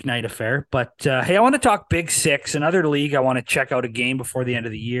weeknight affair. But hey, I want to talk Big Six, another league. I want to check out a game before the end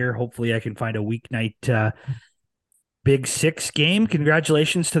of the year. Hopefully I can find a weeknight Big Six game.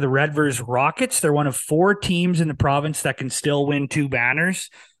 Congratulations to the Redvers Rockets. They're one of 4 teams in the province that can still win 2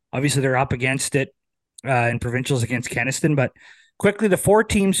 banners. Obviously, they're up against it in provincials against Kenaston. But quickly, the 4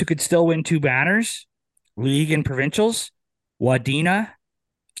 teams who could still win 2 banners, league and provincials, Wadena,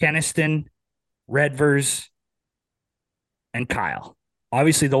 Kenaston, Redvers, and Kyle.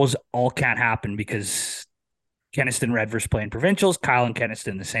 Obviously, those all can't happen because Kenaston Redvers play in provincials, Kyle and Kenaston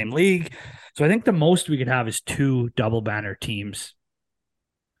in the same league. So I think the most we could have is 2 double banner teams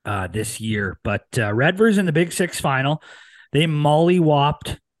this year. But Redvers in the Big Six final, they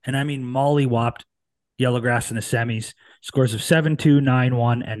mollywopped, and I mean mollywopped, Yellowgrass in the semis. Scores of 7-2,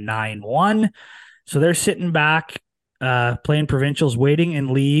 9-1, and 9-1. So they're sitting back, playing provincials, waiting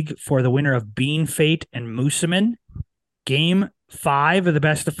in league for the winner of Bean Fate and Moosomin. Game 5 of the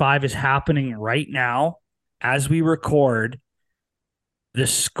best of 5 is happening right now. As we record, the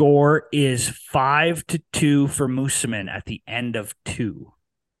score is 5-2 for Moosomin at the end of 2.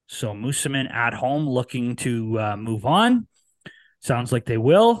 So Moosomin at home looking to move on. Sounds like they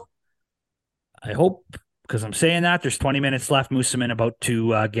will. I hope, because I'm saying that. There's 20 minutes left. Moosomin about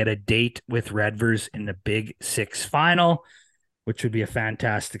to get a date with Redvers in the Big Six final, which would be a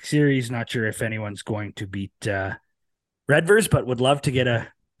fantastic series. Not sure if anyone's going to beat Redvers, but would love to get a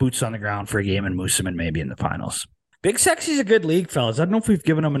boots on the ground for a game in Moosomin maybe in the finals. Big Sexy's a good league, fellas. I don't know if we've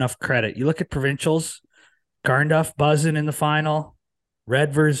given them enough credit. You look at provincials, Garnduff buzzing in the final,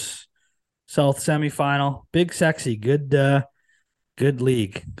 Redvers South semifinal. Big Sexy, good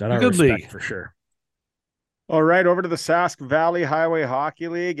league. Got our respect for sure. All right, over to the Sask Valley Highway Hockey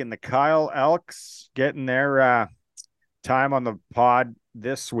League, and the Kyle Elks getting their time on the pod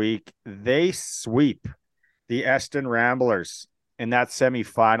this week. They sweep the Eston Ramblers in that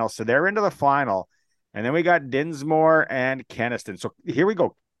semifinal. So they're into the final. And then we got Dinsmore and Kenaston. So here we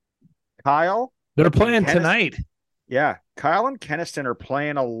go. Kyle. They're playing tonight. Yeah. Kyle and Kenaston are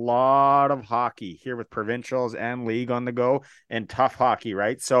playing a lot of hockey here with provincials and league on the go and tough hockey,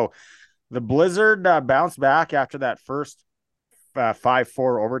 right? So the Blizzard bounced back after that first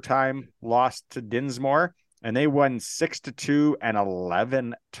 5-4 overtime loss to Dinsmore, and they won 6-2 and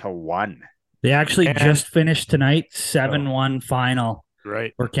 11-1. They actually just finished tonight, 7-1 final.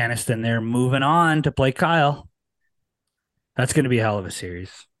 Right. For Kenaston. They're moving on to play Kyle. That's going to be a hell of a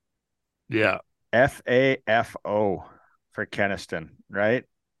series. Yeah. FAFO for Kenaston, right?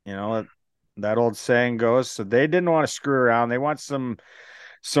 You know, that old saying goes. So they didn't want to screw around. They want some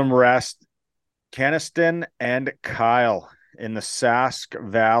rest. Kenaston and Kyle in the Sask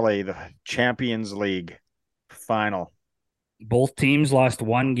Valley, the Champions League final. Both teams lost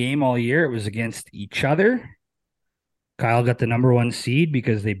 1 game all year. It was against each other. Kyle got the number 1 seed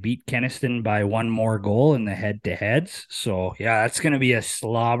because they beat Kenaston by 1 more goal in the head-to-heads. So, yeah, that's going to be a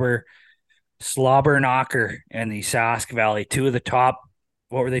slobber knocker in the Sask Valley. 2 of the top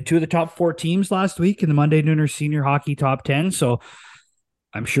 4 teams last week in the Monday Nooner Senior Hockey Top 10. So,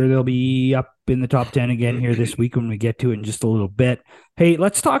 I'm sure they'll be up in the top 10 again here this week when we get to it in just a little bit. Hey,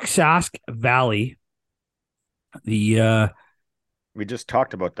 let's talk Sask Valley. We just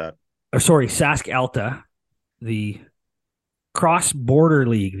talked about that. Sask Alta, the cross-border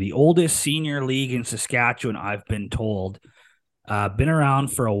league, the oldest senior league in Saskatchewan, I've been told. Been around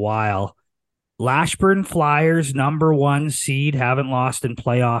for a while. Lashburn Flyers, number 1 seed, haven't lost in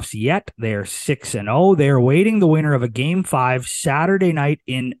playoffs yet. They're 6-0. They're awaiting the winner of a Game 5 Saturday night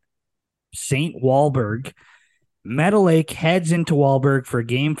in St. Walburg. Meadow Lake heads into Walburg for a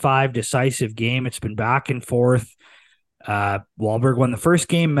Game 5 decisive game. It's been back and forth. Walburg won the first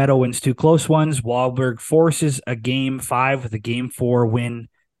game. Meadow wins 2 close ones. Walburg forces a Game 5 with a Game 4 win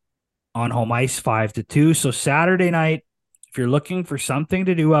on home ice, 5-2. So Saturday night, if you're looking for something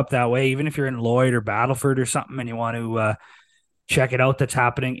to do up that way, even if you're in Lloyd or Battleford or something and you want to check it out. That's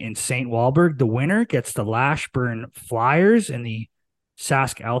happening in St. Walburg. The winner gets the Lashburn Flyers in the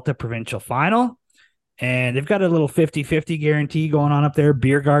Sask Alta provincial final. And they've got a little 50-50 guarantee going on up there.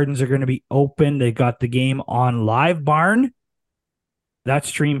 Beer gardens are going to be open. They got the game on Live Barn. That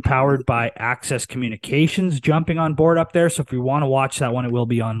stream powered by Access Communications jumping on board up there. So if you want to watch that one, it will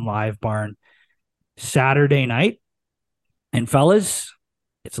be on Live Barn Saturday night. And fellas,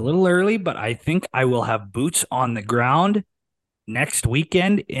 it's a little early, but I think I will have boots on the ground next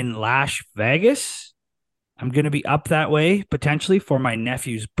weekend in Las Vegas. I'm going to be up that way potentially for my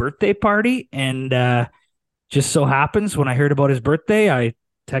nephew's birthday party. And just so happens when I heard about his birthday, I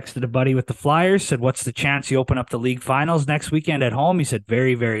texted a buddy with the Flyers, said, what's the chance you open up the league finals next weekend at home? He said,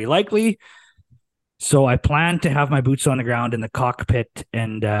 very, very likely. So I plan to have my boots on the ground in the cockpit.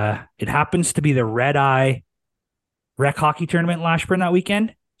 And it happens to be the Red Eye rec hockey tournament in Lashburn that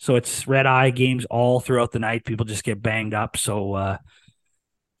weekend. So it's Red Eye games all throughout the night. People just get banged up. So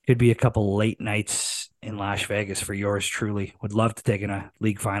could be a couple late nights in Las Vegas for yours truly. Would love to take in a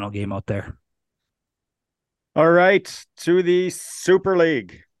league final game out there. All right, to the Super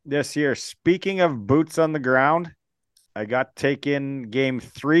League this year. Speaking of boots on the ground, I got to take in Game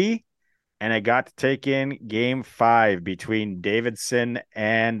 3, and I got to take in Game 5 between Davidson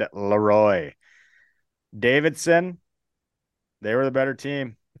and Leroy. Davidson, they were the better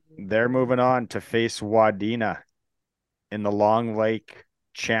team. They're moving on to face Wadena in the Long Lake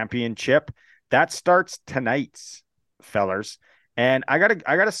Championship. That starts tonight, fellers. And I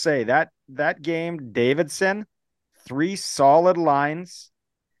gotta say that game, Davidson, 3 solid lines,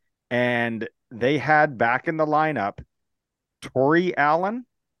 and they had back in the lineup Torrey Allen.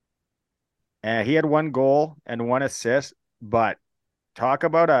 He had 1 goal and 1 assist, but talk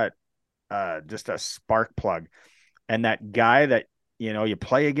about just a spark plug. And that guy that, you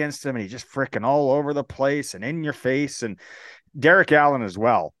play against him and he's just freaking all over the place and in your face. And Derek Allen as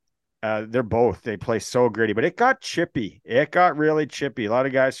well. They play so gritty, but it got chippy. It got really chippy. A lot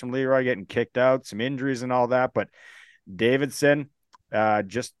of guys from Leroy getting kicked out, some injuries and all that, but Davidson,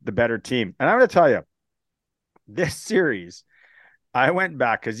 just the better team. And I'm going to tell you, this series, I went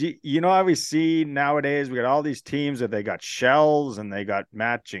back because you know how we see nowadays, we got all these teams that they got shells and they got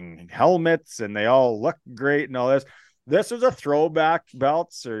matching helmets and they all look great and all this. This was a throwback,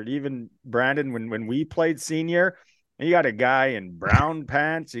 Belts, or even Brandon, when we played senior. You got a guy in brown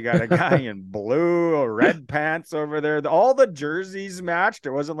pants. You got a guy in blue or red pants over there. All the jerseys matched.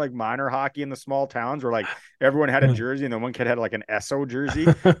 It wasn't like minor hockey in the small towns where like everyone had a jersey and then one kid had like an Esso jersey.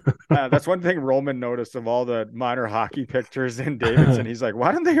 That's one thing Roman noticed of all the minor hockey pictures in Davidson. He's like,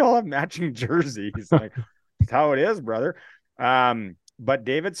 why don't they all have matching jerseys? He's like, that's how it is, brother. But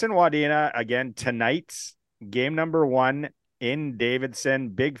Davidson, Wadena, again, tonight's game number 1 in Davidson.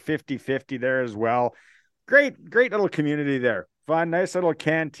 Big 50-50 there as well. Great little community there. Fun, nice little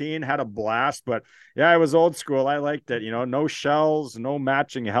canteen, had a blast. But yeah, it was old school. I liked it. No shells, no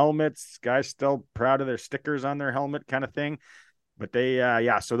matching helmets. Guys still proud of their stickers on their helmet kind of thing. But they,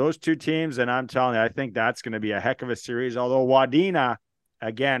 so those 2 teams, and I'm telling you, I think that's going to be a heck of a series. Although Wadena,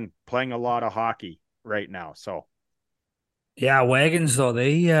 again, playing a lot of hockey right now. So, yeah, Wagons, though,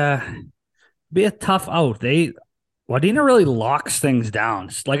 they be a tough out. Wadena really locks things down.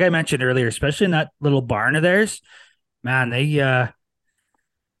 Like I mentioned earlier, especially in that little barn of theirs, man, I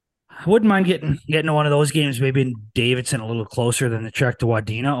wouldn't mind getting to one of those games, maybe in Davidson, a little closer than the trek to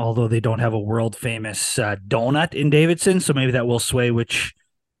Wadena, although they don't have a world famous donut in Davidson. So maybe that will sway which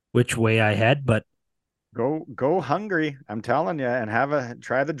way I head, but go hungry. I'm telling you, and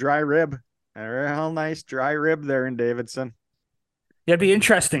try the dry rib. A real nice dry rib there in Davidson. Yeah, it'd be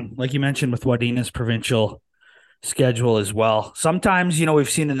interesting. Like you mentioned with Wadena's provincial schedule as well. Sometimes, we've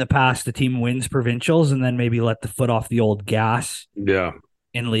seen in the past the team wins provincials and then maybe let the foot off the old gas. Yeah.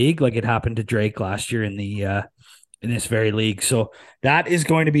 In league, like it happened to Drake last year in this very league. So that is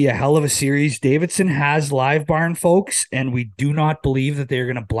going to be a hell of a series. Davidson has Live Barn, folks, and we do not believe that they're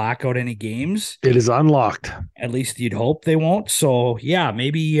going to black out any games. It is unlocked. At least you'd hope they won't. So yeah,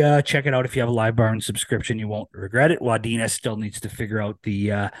 maybe check it out if you have a Live Barn subscription. You won't regret it. Wadena still needs to figure out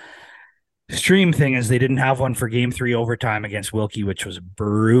the stream thing, as they didn't have one for Game 3 overtime against Wilkie, which was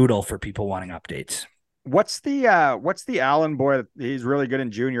brutal for people wanting updates. What's the Allen boy? He's really good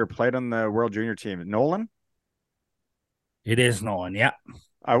in junior, played on the World Junior team. Nolan? It is Nolan, yeah.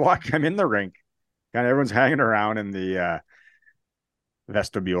 I watch him in the rink. Kind of everyone's hanging around in the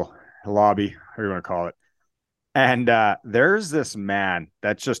vestibule, lobby, whatever you want to call it. And there's this man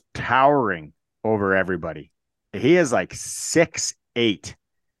that's just towering over everybody. He is like 6'8".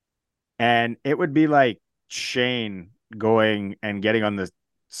 And it would be like Shane going and getting on the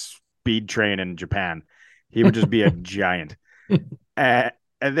speed train in Japan. He would just be a giant. And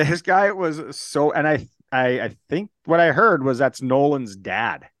this guy was so, and I think what I heard was that's Nolan's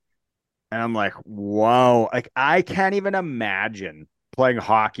dad. And I'm like, whoa, like I can't even imagine playing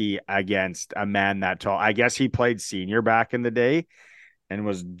hockey against a man that tall. I guess he played senior back in the day and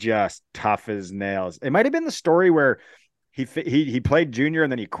was just tough as nails. It might have been the story where he played junior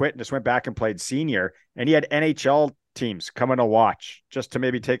and then he quit and just went back and played senior, and he had NHL teams coming to watch just to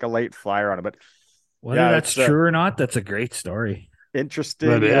maybe take a late flyer on it. But whether that's true or not, that's a great story. Interesting.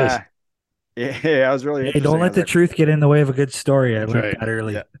 That is. Yeah, I was really interesting. Don't let the truth get in the way of a good story. I learned that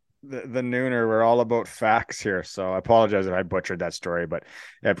early. Yeah. The Nooner, we're all about facts here. So I apologize if I butchered that story, but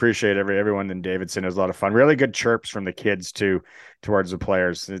I appreciate everyone in Davidson. It was a lot of fun. Really good chirps from the kids too towards the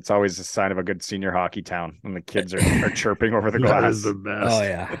players. It's always a sign of a good senior hockey town when the kids are chirping over the glass. That is the best. Oh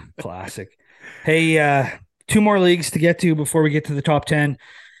yeah. Classic. Hey, 2 more leagues to get to before we get to the top 10.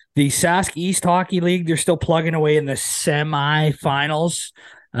 The Sask East Hockey League, they're still plugging away in the semifinals.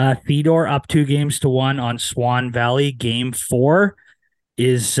 Theodore up 2-1 on Swan Valley. Game 4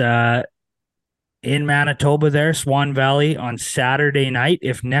 is in Manitoba there, Swan Valley, on Saturday night.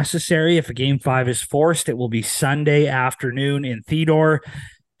 If necessary, if a Game 5 is forced, it will be Sunday afternoon in Theodore.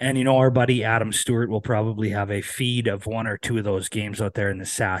 And our buddy Adam Stewart will probably have a feed of 1 or 2 of those games out there in the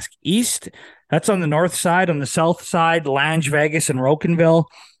Sask East. That's on the north side. On the south side, Lange Vegas and Rocanville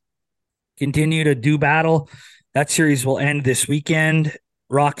continue to do battle. That series will end this weekend.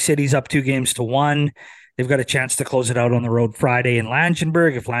 Rock City's up 2-1. They've got a chance to close it out on the road Friday in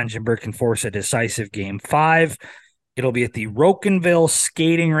Langenburg. If Langenburg can force a decisive Game 5, it'll be at the Rocanville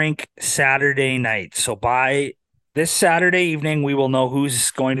skating rink Saturday night. So by this Saturday evening, we will know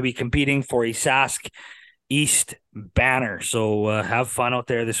who's going to be competing for a Sask East banner. So have fun out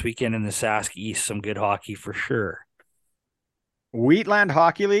there this weekend in the Sask East. Some good hockey for sure. Wheatland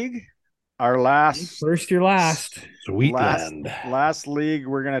Hockey League. Our last Sweetland. Last league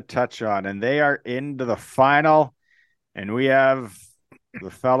we're going to touch on, and they are into the final, and we have the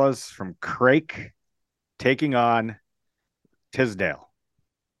fellas from Craik taking on Tisdale.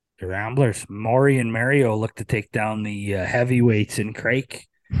 The Ramblers, Maury and Mario look to take down the heavyweights in Craik.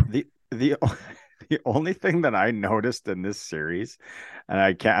 The only thing that I noticed in this series, and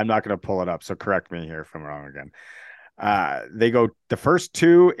I'm not going to pull it up, so correct me here if I'm wrong again. They go the first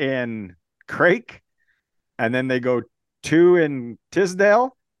 2 in Craik, and then they go 2 in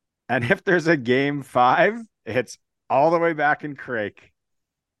Tisdale, and if there's a Game 5, it's all the way back in Craik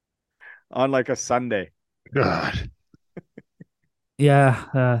on like a Sunday. God.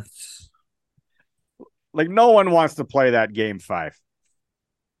 Yeah. Like no one wants to play that Game 5.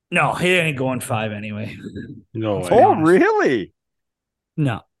 No, he ain't going 5 anyway. No way. Oh, really?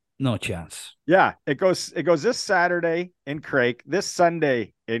 No chance. Yeah, it goes this Saturday in Craik, this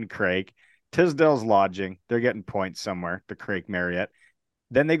Sunday in Craik. Tisdale's lodging. They're getting points somewhere, the Craik Marriott.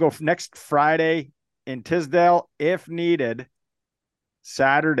 Then they go next Friday in Tisdale, if needed,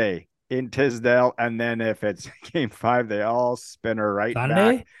 Saturday in Tisdale. And then if it's Game 5, they all spin her right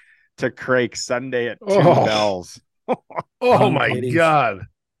Sunday? back to Craik Sunday at 2 bells. Oh my God.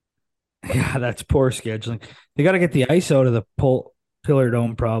 Yeah, that's poor scheduling. They got to get the ice out of the Pillar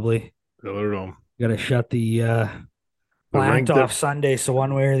Dome, probably. Pillar Dome. Got to shut the plant off Sunday, so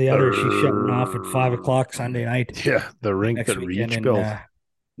one way or the other, she's shutting off at 5:00 Sunday night. Yeah, the rink that Reach built.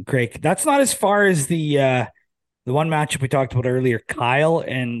 Craik. That's not as far as the one matchup we talked about earlier, Kyle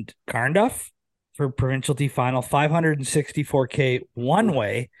and Carnduff for Provincial T final, $564K one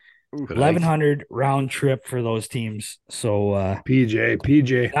way, 1,100 round trip for those teams. So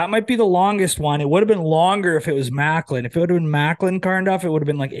PJ. That might be the longest one. It would have been longer if it was Macklin. If it would have been Macklin Carnduff, it would have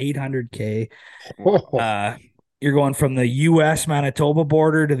been like 800K. You're going from the U.S. Manitoba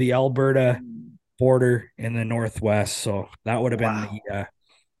border to the Alberta border in the Northwest. So that would have been the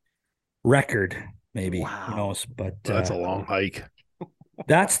record, maybe. Who knows? But that's a long hike.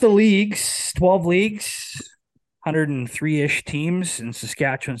 That's the leagues, 12 leagues, 103-ish teams in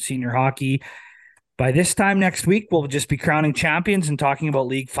Saskatchewan senior hockey. By this time next week, we'll just be crowning champions and talking about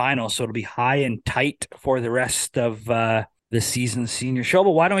league finals. So it'll be high and tight for the rest of this season's senior show.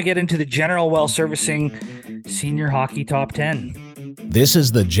 But why don't we get into the General Well Servicing Senior Hockey Top 10? This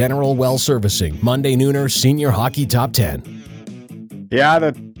is the General Well Servicing Monday Nooner Senior Hockey Top 10. Yeah,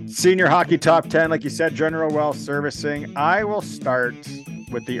 the Senior Hockey Top 10, like you said, General Well Servicing. I will start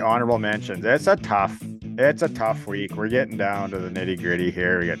with the honorable mentions. It's a tough week. We're getting down to the nitty gritty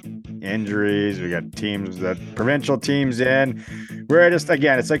here. We got injuries. We got teams provincial teams in. We're just,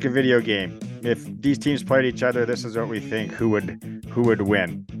 again, it's like a video game. If these teams played each other, this is what we think who would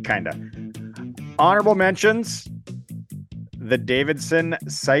win, kind of. Honorable mentions: the Davidson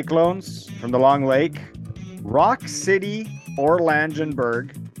Cyclones from the Long Lake. Rock City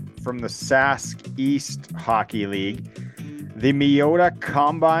Orlangenburg from the Sask East Hockey League. The Meota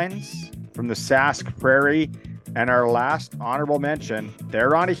Combines from the Sask Prairie. And our last honorable mention,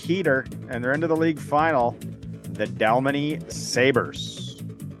 they're on a heater and they're into the league final, the Dalmany Sabres.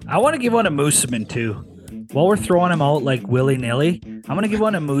 I want to give one to Mooseman too. While we're throwing them out like willy-nilly, I'm going to give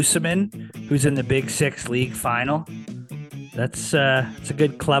one to Mooseman, who's in the Big Six League final. It's a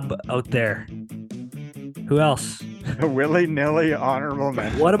good club out there. Who else? Willy-nilly honorable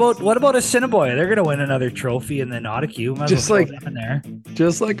mention. What about Assiniboia? They're going to win another trophy in the Nautic. Just like in there.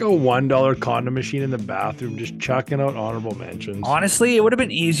 Just like a $1 condom machine in the bathroom, just chucking out honorable mentions. Honestly, it would have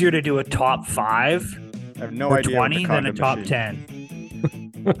been easier to do a top 5 I have no or idea 20 than a top machine.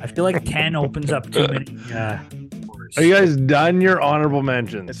 10. I feel like 10 opens up too many. Are you guys done your honorable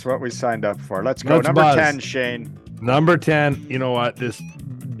mentions? It's what we signed up for. Let's go. Number buzz. 10, Shane. Number 10, you know what? This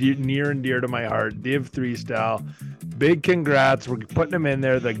near and dear to my heart. Div 3 style. Big congrats. We're putting them in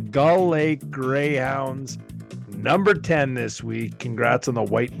there. The Gull Lake Greyhounds. Number 10 this week. Congrats on the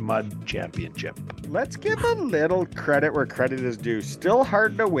White Mud Championship. Let's give a little credit where credit is due. Still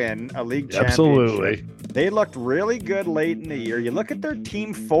hard to win a league championship. Absolutely. They looked really good late in the year. You look at their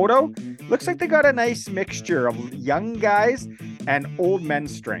team photo, looks like they got a nice mixture of young guys and old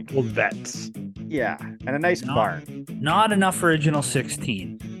men's strength. Old vets. Yeah, and a nice barn. Not enough original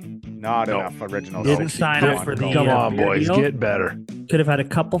 16. Not enough original. Didn't 16. sign up for the Come on, boys. deal. Get better. Could have had a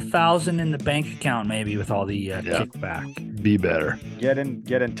couple thousand in the bank account maybe with all the kickback. Be better. Get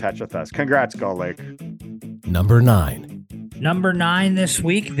in touch with us. Congrats, Gull Lake. Number 9. Number 9 this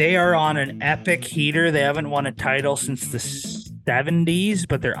week, they are on an epic heater. They haven't won a title since the 70s,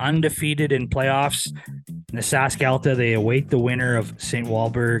 but they're undefeated in playoffs. In the Sask Alta, they await the winner of St.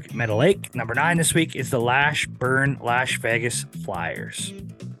 Walburg Meadow Lake. Number 9 this week is the Lash Burn Lash Vegas Flyers.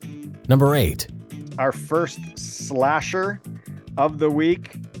 Number 8. Our first slasher of the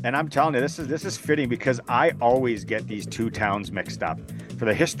week, and I'm telling you, this is fitting because I always get these two towns mixed up. For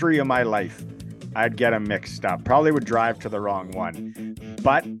the history of my life, I'd get them mixed up. Probably would drive to the wrong one.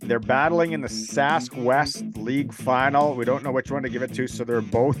 But they're battling in the Sask West League final. We don't know which one to give it to, so they're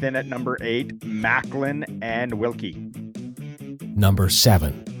both in at number 8, Macklin and Wilkie. Number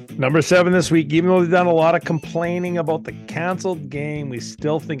 7. Number 7 this week, even though they've done a lot of complaining about the canceled game, we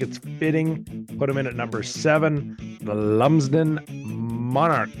still think it's fitting. Put them in at number 7, the Lumsden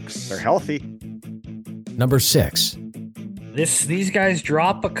Monarchs. They're healthy. Number 6. These guys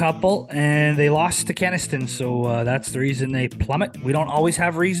drop a couple and they lost to Kenaston, so that's the reason they plummet. We don't always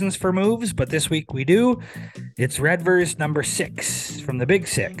have reasons for moves, but this week we do. It's Redvers number 6 from the Big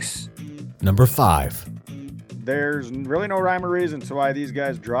Six. Number 5. There's really no rhyme or reason to why these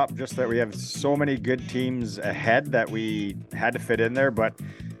guys dropped, just that we have so many good teams ahead that we had to fit in there, but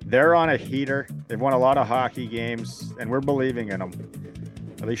they're on a heater. They've won a lot of hockey games, and we're believing in them.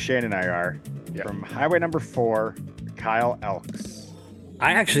 At least Shane and I are. Yep. From Highway number 4, Kyle Elks.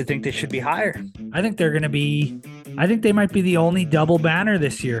 I actually think they should be higher. I think they might be the only double banner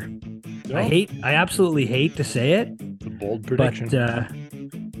this year. Yep. I absolutely hate to say it. It's a bold prediction. But,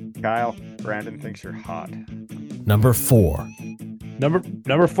 Kyle, Brandon thinks you're hot. Number 4. Number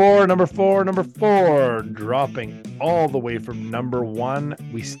four, dropping all the way from number 1.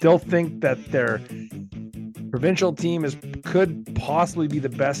 We still think that their provincial team could possibly be the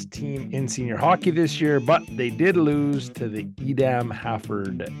best team in senior hockey this year, but they did lose to the Edam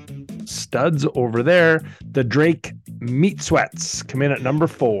Hafford studs over there. The Drake Meat Sweats come in at number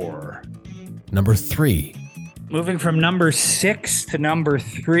 4. Number 3. Moving from number 6 to number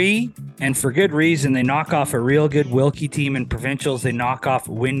 3, and for good reason. They knock off a real good Wilkie team in provincials. They knock off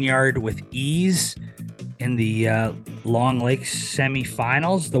Wynyard with ease in the Long Lake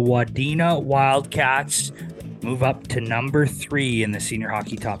semifinals. The Wadena Wildcats move up to number 3 in the senior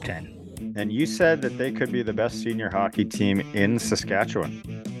hockey top 10. And you said that they could be the best senior hockey team in Saskatchewan.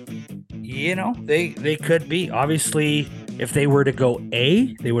 You know, they could be. Obviously, if they were to go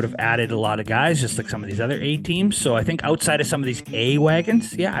A, they would have added a lot of guys, just like some of these other A teams. So I think outside of some of these A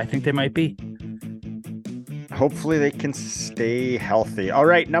wagons, yeah, I think they might be. Hopefully they can stay healthy. All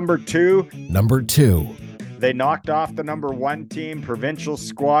right, number 2. Number 2. They knocked off the number 1 team, provincial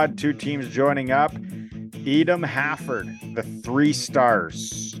squad, 2 teams joining up. Edam Hafford, the 3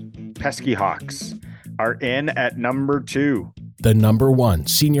 stars, Pesky Hawks, are in at number 2. The number 1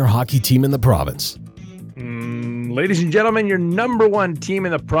 senior hockey team in the province. Ladies and gentlemen, your number 1 team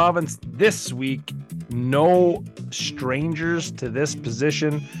in the province this week. No strangers to this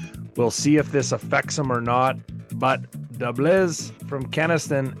position. We'll see if this affects them or not. But Dubliz from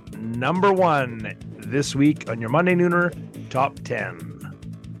Kenaston, number 1 this week on your Monday Nooner Top 10.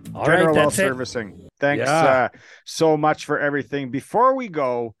 General Well Servicing. Thanks so much for everything. Before we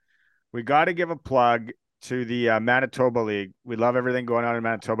go, we got to give a plug to the Manitoba League. We love everything going on in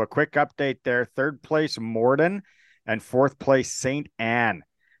Manitoba. Quick update there. 3rd place, Morden, and 4th place, St. Anne.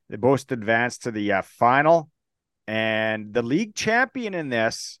 They both advanced to the final. And the league champion in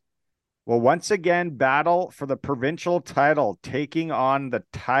this will once again battle for the provincial title, taking on the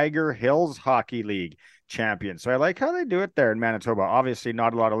Tiger Hills Hockey League champion. So I like how they do it there in Manitoba. Obviously,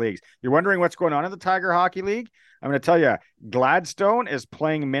 not a lot of leagues. You're wondering what's going on in the Tiger Hockey League? I'm going to tell you, Gladstone is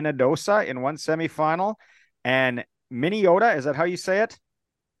playing Minnedosa in one semifinal, and Minneota, is that how you say it?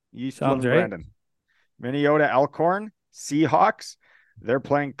 Sounds right. Brandon. Minneota Elkhorn Seahawks, they're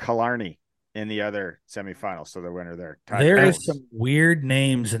playing Killarney in the other semifinal. So the winner there. There is some weird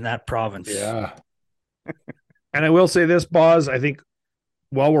names in that province. Yeah. And I will say this, Boz, I think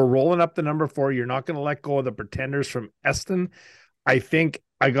while we're rolling up the number 4, you're not going to let go of the Pretenders from Eston. I think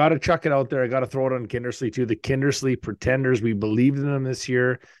I got to chuck it out there. I got to throw it on Kindersley too. The Kindersley Pretenders, we believed in them this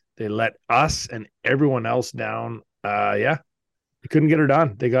year. They let us and everyone else down. They couldn't get her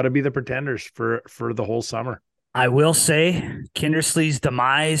done. They got to be the Pretenders for the whole summer. I will say Kindersley's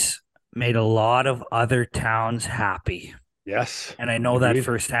demise made a lot of other towns happy. Yes. And I know that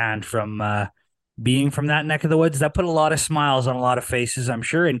firsthand from being from that neck of the woods. That put a lot of smiles on a lot of faces, I'm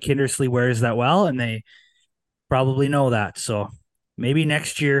sure. And Kindersley wears that well, and they probably know that. So maybe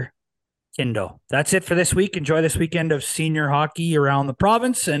next year, Kindo. That's it for this week. Enjoy this weekend of senior hockey around the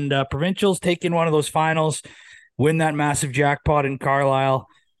province, and provincials take in one of those finals, win that massive jackpot in Carlisle,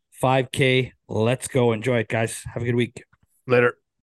 5K. Let's go. Enjoy it, guys. Have a good week. Later.